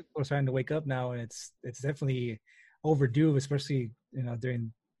a lot of people are starting to wake up now, and it's definitely overdue, especially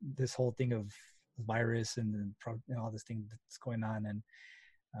during this whole thing of virus and all this thing that's going on, and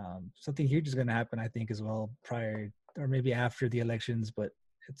something huge is going to happen, I think, as well, prior or maybe after the elections, but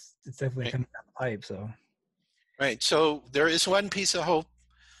it's definitely coming down the pipe. So right. So there is one piece of hope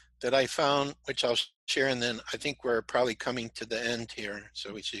that I found, which I'll share, and then I think we're probably coming to the end here,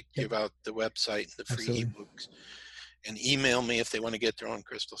 so we should give out the website and the free ebooks, and email me if they want to get their own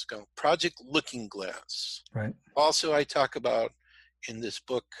crystal skull. Project Looking Glass. Right. Also, I talk about in this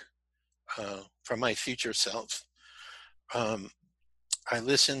book, From My Future Self, I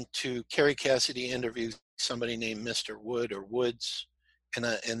listened to Kerry Cassidy interview somebody named Mr. Wood or Woods, and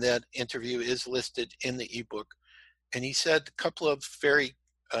that interview is listed in the ebook. And he said a couple of very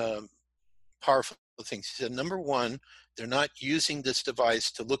powerful things. He said, number one, they're not using this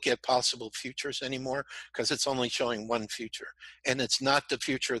device to look at possible futures anymore because it's only showing one future, and it's not the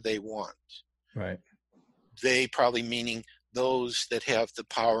future they want. Right. They probably meaning those that have the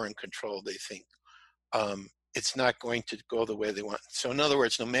power and control. They think it's not going to go the way they want. So in other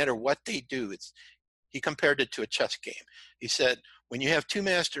words, no matter what they do, he compared it to a chess game. He said, when you have two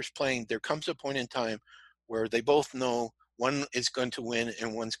masters playing, there comes a point in time where they both know one is going to win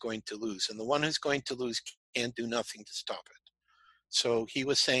and one's going to lose. And the one who's going to lose can't do nothing to stop it. So he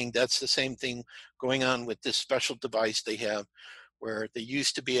was saying that's the same thing going on with this special device they have, where they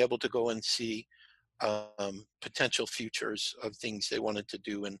used to be able to go and see potential futures of things they wanted to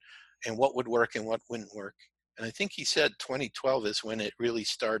do and what would work and what wouldn't work. And I think he said 2012 is when it really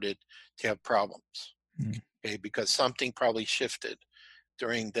started to have problems, okay, because something probably shifted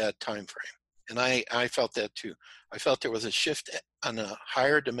during that time frame. And I felt that too. I felt there was a shift on a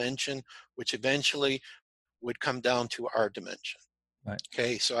higher dimension, which eventually would come down to our dimension. Right.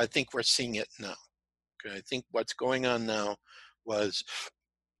 Okay, so I think we're seeing it now. Okay, I think what's going on now was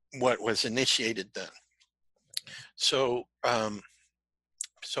what was initiated then. So,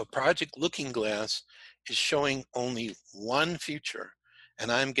 so Project Looking Glass is showing only one future,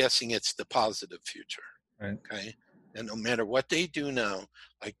 and I'm guessing it's the positive future. Right. Okay, and no matter what they do now,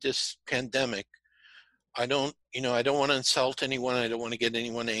 like this pandemic, I don't want to insult anyone. I don't want to get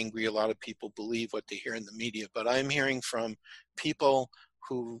anyone angry. A lot of people believe what they hear in the media, but I'm hearing from people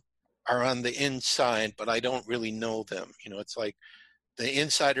who are on the inside, but I don't really know them. It's like the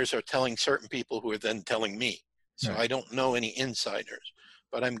insiders are telling certain people who are then telling me. So Right. I don't know any insiders,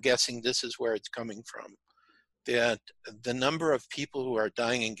 but I'm guessing this is where it's coming from. That the number of people who are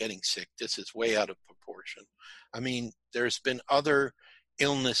dying and getting sick, this is way out of proportion. I mean, there's been other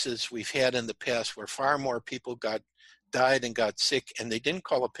illnesses we've had in the past where far more people died and got sick, and they didn't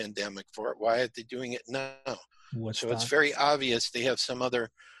call a pandemic for it. Why are they doing it now? So it's very obvious they have some other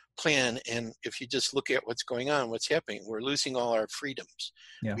plan. And if you just look at what's going on, what's happening, we're losing all our freedoms.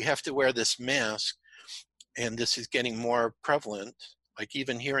 Yeah. We have to wear this mask, and this is getting more prevalent. Like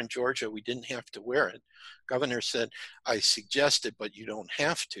even here in Georgia, we didn't have to wear it. Governor said, I suggest it, but you don't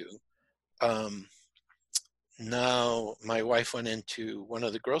have to. Now my wife went into one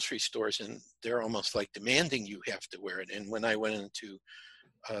of the grocery stores and they're almost like demanding you have to wear it. And when I went into,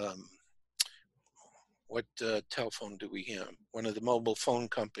 what telephone do we have? One of the mobile phone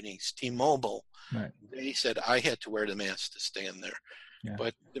companies, T-Mobile, Right. They said I had to wear the mask to stand there. Yeah.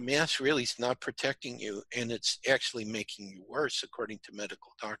 But the mask really is not protecting you, and it's actually making you worse, according to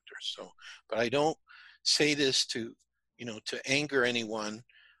medical doctors. So, but I don't say this to anger anyone.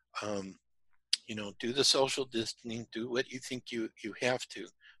 Do the social distancing, do what you think you have to.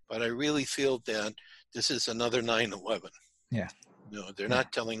 But I really feel that this is another 9/11. Yeah. They're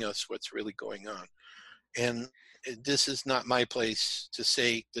not telling us what's really going on. And this is not my place to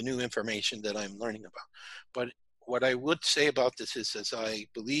say the new information that I'm learning about. But what I would say about this is I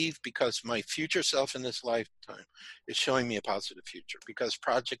believe, because my future self in this lifetime is showing me a positive future, because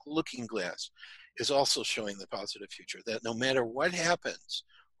Project Looking Glass is also showing the positive future, that no matter what happens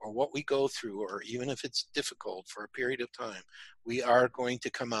or what we go through, or even if it's difficult for a period of time, we are going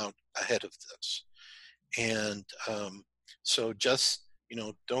to come out ahead of this. And so just,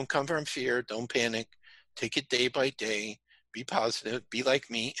 don't come from fear, don't panic, take it day by day, be positive, be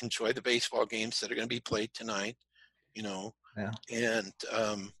like me, enjoy the baseball games that are going to be played tonight. Yeah. And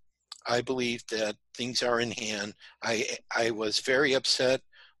I believe that things are in hand. I was very upset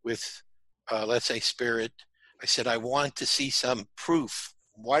with, let's say, Spirit. I said, I want to see some proof.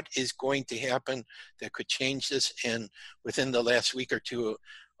 What is going to happen that could change this? And within the last week or two,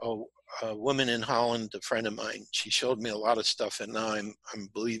 a woman in Holland, a friend of mine, she showed me a lot of stuff, and now I'm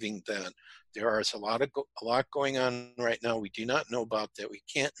believing that there is a lot going on right now we do not know about, that we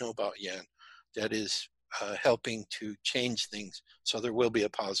can't know about yet, that is helping to change things, so there will be a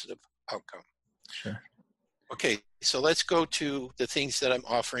positive outcome. Sure. Okay, so let's go to the things that I'm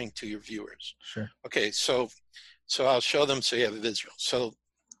offering to your viewers. Sure. Okay, so I'll show them so you have a visual. So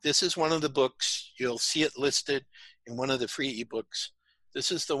this is one of the books. You'll see it listed in one of the free ebooks. This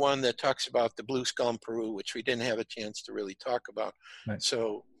is the one that talks about the blue skull in Peru, which we didn't have a chance to really talk about. Right.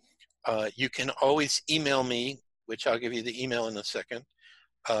 So you can always email me, which I'll give you the email in a second,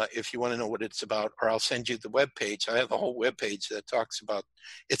 if you want to know what it's about, or I'll send you the webpage. I have a whole webpage that talks about,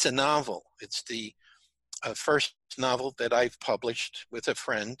 it's a novel. It's the first novel that I've published with a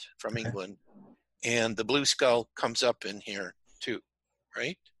friend from England. And the blue skull comes up in here too.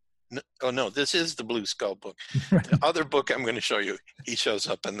 right? No, this is the Blue Skull book. The other book I'm going to show you, he shows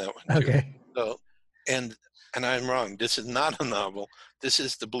up in that one too. Okay. So, and I'm wrong. This is not a novel. This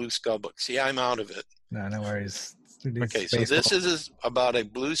is the Blue Skull book. See, I'm out of it. No worries. Okay, so this is about a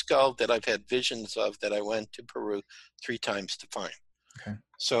blue skull that I've had visions of that I went to Peru 3 times to find. Okay.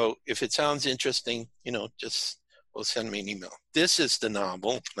 So if it sounds interesting, just send me an email. This is the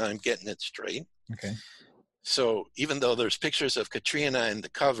novel. I'm getting it straight. Okay. So even though there's pictures of Katrina in the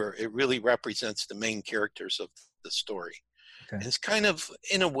cover, it really represents the main characters of the story. Okay. And it's kind of,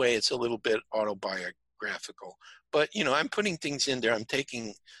 in a way, it's a little bit autobiographical. But, I'm putting things in there. I'm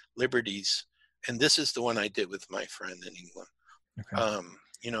taking liberties. And this is the one I did with my friend in England, Okay.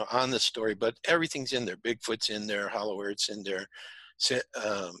 On the story. But everything's in there. Bigfoot's in there. Hollow Earth's in there.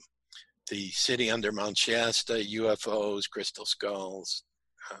 The city under Mount Shasta, UFOs, crystal skulls,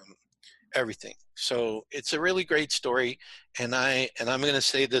 everything. So it's a really great story. And I'm going to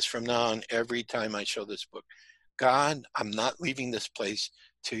say this from now on every time I show this book. God, I'm not leaving this place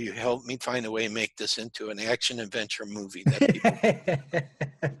till you help me find a way to make this into an action adventure movie. That people,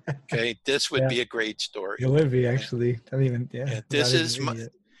 okay, this would be a great story. It would be, actually. I don't even, this is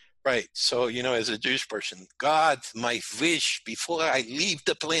right. So, as a Jewish person, God, my wish before I leave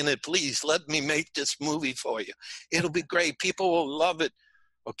the planet, please let me make this movie for you. It'll be great. People will love it.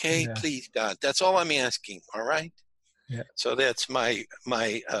 Okay, please, God. That's all I'm asking. All right. Yeah. So that's my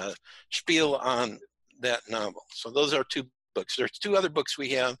spiel on that novel. So those are 2 books. There's 2 other books we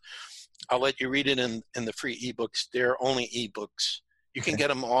have. I'll let you read it in the free ebooks. They're only ebooks. You can get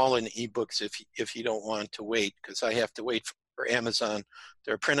them all in ebooks if you don't want to wait, because I have to wait for Amazon.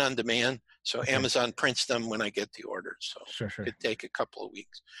 They're print on demand, so Amazon prints them when I get the orders. So sure. it could take a couple of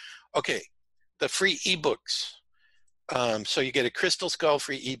weeks. Okay, the free ebooks. So you get a Crystal Skull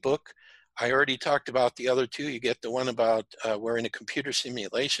free ebook. I already talked about the other 2. You get the one about we're in a computer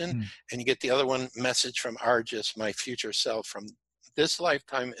simulation, and you get the other one, Message from Argus, my future self from this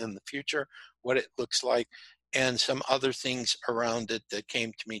lifetime in the future, what it looks like, and some other things around it that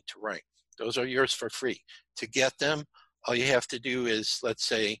came to me to write. Those are yours for free. To get them, all you have to do is, let's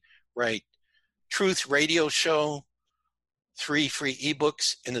say, write Truth Radio Show, 3 free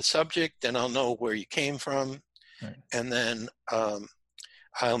ebooks in the subject, then I'll know where you came from. Right. And then I'll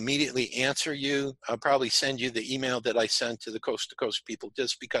immediately answer you. I'll probably send you the email that I sent to the Coast to Coast people,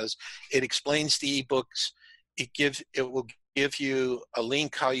 just because it explains the ebooks. It will give you a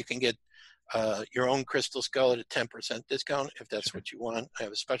link how you can get your own Crystal Skull at a 10% discount if that's what you want. I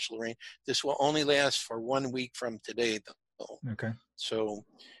have a special range. This will only last for 1 week from today, though. Okay. So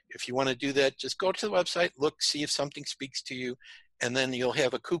if you want to do that, just go to the website, look, see if something speaks to you, and then you'll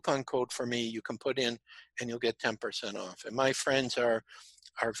have a coupon code for me you can put in, and you'll get 10% off. And my friends are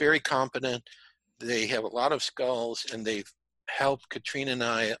very competent. They have a lot of skulls, and they've helped Katrina and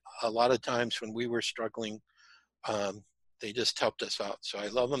I a lot of times when we were struggling. They just helped us out. So I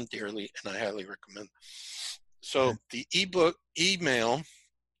love them dearly, and I highly recommend them. So the ebook email,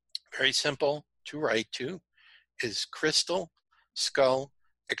 very simple to write to, is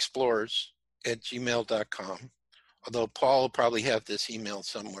crystalskullexplorers@gmail.com. Although Paul will probably have this email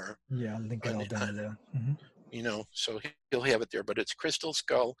somewhere. Yeah, I'll link it all down there. So he'll have it there. But it's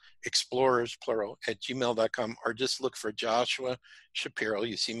crystalskullexplorers, plural, @gmail.com, or just look for Joshua Shapiro.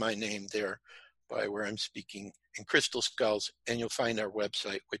 You see my name there by where I'm speaking, and Crystal Skulls, and you'll find our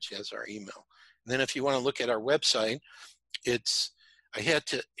website, which has our email. And then if you want to look at our website, I had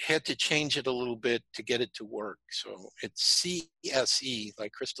to change it a little bit to get it to work. So it's CSE,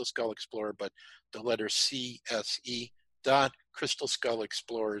 like Crystal Skull Explorer, but the letter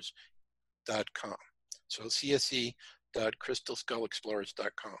CSE.crystalskullexplorers.com. So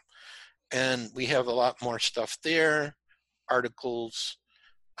CSE.crystalskullexplorers.com. And we have a lot more stuff there, articles,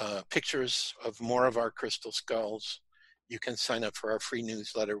 pictures of more of our crystal skulls. You can sign up for our free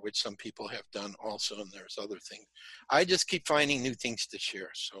newsletter, which some people have done also, and there's other things. I just keep finding new things to share.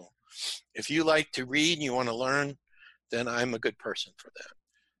 So if you like to read and you want to learn, then I'm a good person for that.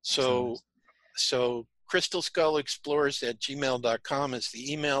 So crystalskullexplorers@gmail.com is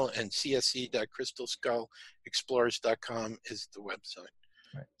the email, and CSE.crystalskullexplorers.com is the website.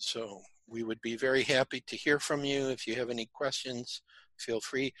 Right. So we would be very happy to hear from you. If you have any questions, feel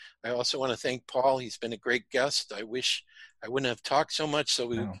free. I also want to thank Paul. He's been a great guest. I wish I wouldn't have talked so much, so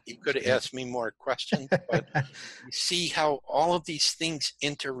he could have asked me more questions. But you see how all of these things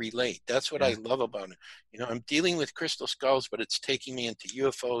interrelate. That's what I love about it. I'm dealing with crystal skulls, but it's taking me into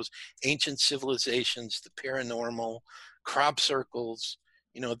UFOs, ancient civilizations, the paranormal, crop circles.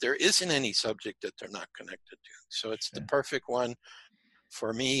 There isn't any subject that they're not connected to. So it's the perfect one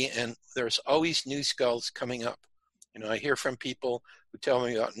for me. And there's always new skulls coming up. I hear from people who tell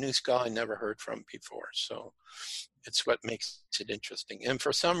me about new skull I never heard from before. So it's what makes it interesting. And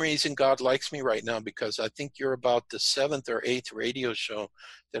for some reason, God likes me right now, because I think you're about the 7th or 8th radio show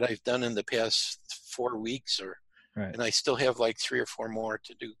that I've done in the past 4 weeks, Right. and I still have like 3 or 4 more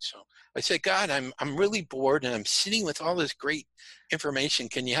to do. So I say, God, I'm really bored, and I'm sitting with all this great information.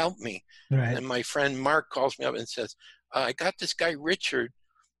 Can you help me? Right. And then my friend Mark calls me up and says, I got this guy, Richard.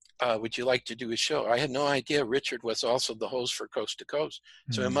 Would you like to do a show? I had no idea Richard was also the host for Coast to Coast.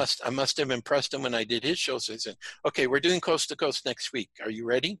 So I must have impressed him when I did his show. So he said, okay, we're doing Coast to Coast next week. Are you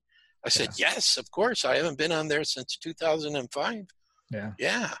ready? I said, yes, of course. I haven't been on there since 2005. Yeah.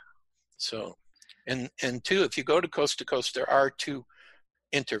 Yeah. So, and two, if you go to Coast, there are 2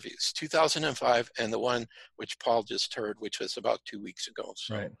 interviews, 2005 and the one which Paul just heard, which was about 2 weeks ago.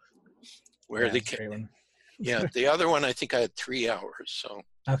 So Right. where Yeah, they that's a great one. yeah, the other one, I think I had 3 hours. So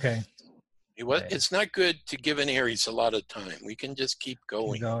Okay. it's not good to give an Aries a lot of time. We can just keep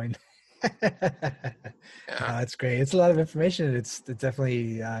going. Keep going. Yeah. That's great. It's a lot of information. It's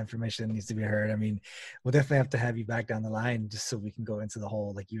definitely information that needs to be heard. I mean, we'll definitely have to have you back down the line just so we can go into the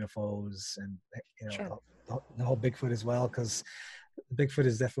whole like UFOs and Sure. the whole Bigfoot as well, because Bigfoot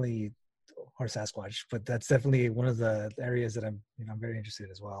is definitely, or Sasquatch, but that's definitely one of the areas that I'm very interested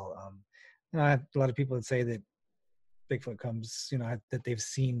in as well. I have a lot of people that say that Bigfoot comes, that they've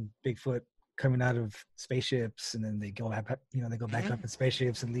seen Bigfoot coming out of spaceships, and then they go up, they go back up in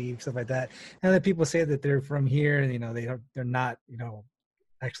spaceships and leave, stuff like that. And then people say that they're from here, and they're not,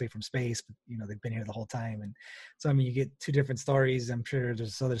 actually from space, but they've been here the whole time. And so I mean, you get 2 different stories. I'm sure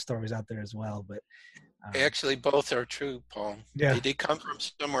there's other stories out there as well, but Actually, both are true, Paul. Yeah. They did come from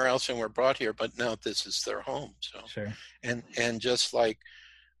somewhere else and were brought here, but now this is their home. So Sure. And just like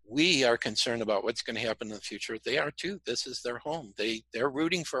we are concerned about what's going to happen in the future, they are too. This is their home. They're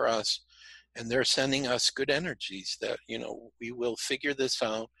rooting for us, and they're sending us good energies that we will figure this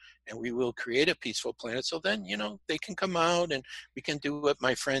out, and we will create a peaceful planet. So then they can come out, and we can do what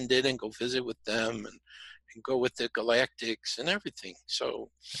my friend did and go visit with them, and go with the Galactics and everything. So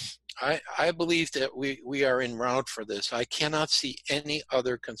I believe that we are en route for this. I cannot see any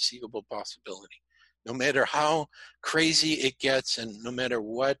other conceivable possibility. No matter how crazy it gets, and no matter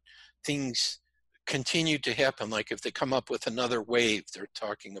what things continue to happen, like if they come up with another wave, they're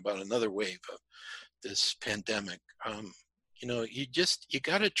talking about another wave of this pandemic. You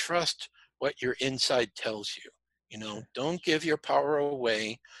got to trust what your inside tells you. Don't give your power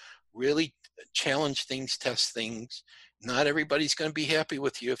away. Really challenge things, test things. Not everybody's going to be happy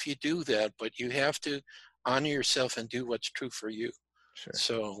with you if you do that, but you have to honor yourself and do what's true for you.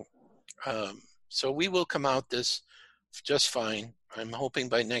 Sure. So we will come out this just fine. I'm hoping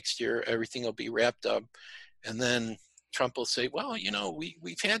by next year everything will be wrapped up, and then Trump will say, well,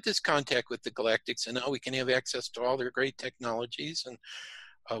 we've had this contact with the Galactics, and now we can have access to all their great technologies, and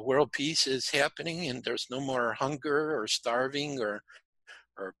world peace is happening, and there's no more hunger or starving or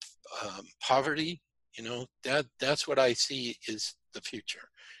poverty. That's what I see is the future.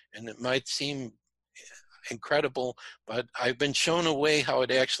 And it might seem incredible, but I've been shown a way how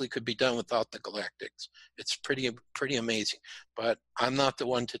it actually could be done without the Galactics. It's pretty amazing, but I'm not the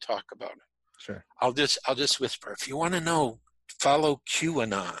one to talk about it. Sure. I'll just whisper. If you want to know, follow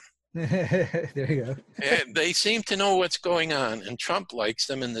QAnon. There you go. And they seem to know what's going on, and Trump likes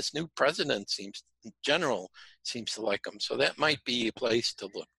them, and this new president seems to like them. So that might be a place to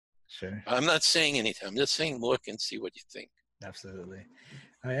look. Sure. I'm not saying anything. I'm just saying look and see what you think. Absolutely.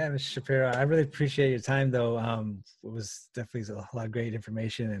 Yeah, Mr. Shapiro, I really appreciate your time, though. It was definitely a lot of great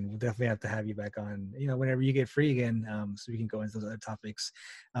information, and we'll definitely have to have you back on, whenever you get free again, so we can go into those other topics.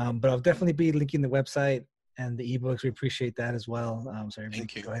 But I'll definitely be linking the website and the ebooks. We appreciate that as well. So everybody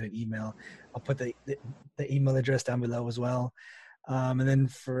can go ahead and email. I'll put the email address down below as well. And then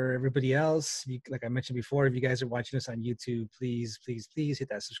for everybody else, like I mentioned before, if you guys are watching us on YouTube, please hit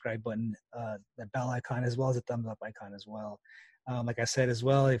that subscribe button, that bell icon, as well as the thumbs up icon as well. Like I said as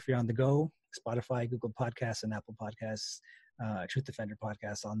well, if you're on the go, Spotify, Google Podcasts, and Apple Podcasts, Truth Defender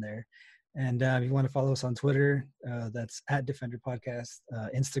Podcast on there. And if you want to follow us on Twitter, that's @Defender Podcast,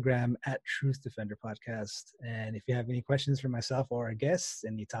 Instagram @Truth Defender Podcast. And if you have any questions for myself or our guests,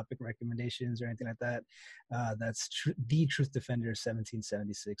 any topic recommendations or anything like that, that's the Truth Defender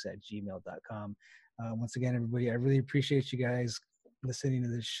 1776 @gmail.com. Once again, everybody, I really appreciate you guys listening to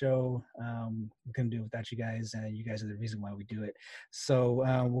this show. We couldn't do it without you guys, and you guys are the reason why we do it. So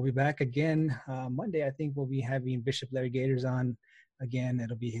we'll be back again Monday. I think we'll be having Bishop Larry Gators on again.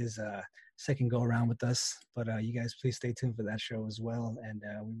 It'll be his second go around with us, but you guys please stay tuned for that show as well. And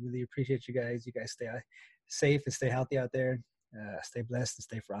we really appreciate you guys. You guys stay safe and stay healthy out there. Stay blessed and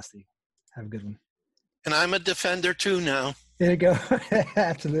stay frosty. Have a good one. And I'm a defender too now. There you go.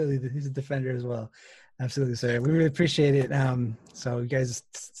 Absolutely. He's a defender as well. Absolutely, sir. We really appreciate it. So you guys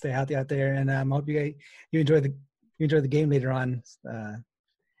stay healthy out there, and I hope you enjoy the game later on.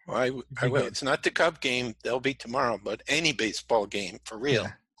 Well, I will. It's not the Cub game; they'll be tomorrow. But any baseball game, for real,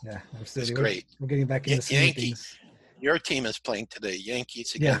 yeah, absolutely. It's great. We're getting back into the Yankees. Your team is playing today.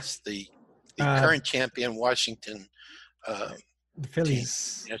 Yankees against the current champion Washington. The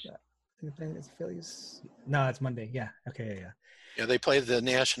Phillies. Yes. It's Phillies. No, it's Monday. Yeah. Okay. Yeah. Yeah, they play the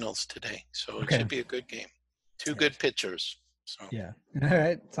Nationals today, so it should be a good game. Two good pitchers. So yeah. All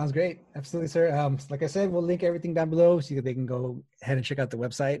right. Sounds great. Absolutely, sir. Like I said, we'll link everything down below so they can go ahead and check out the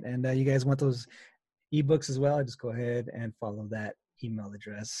website. And you guys want those ebooks as well? Just go ahead and follow that email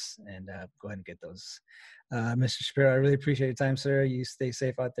address and go ahead and get those. Mr. Shapiro, I really appreciate your time, sir. You stay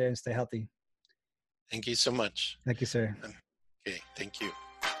safe out there and stay healthy. Thank you so much. Thank you, sir. Okay. Thank you.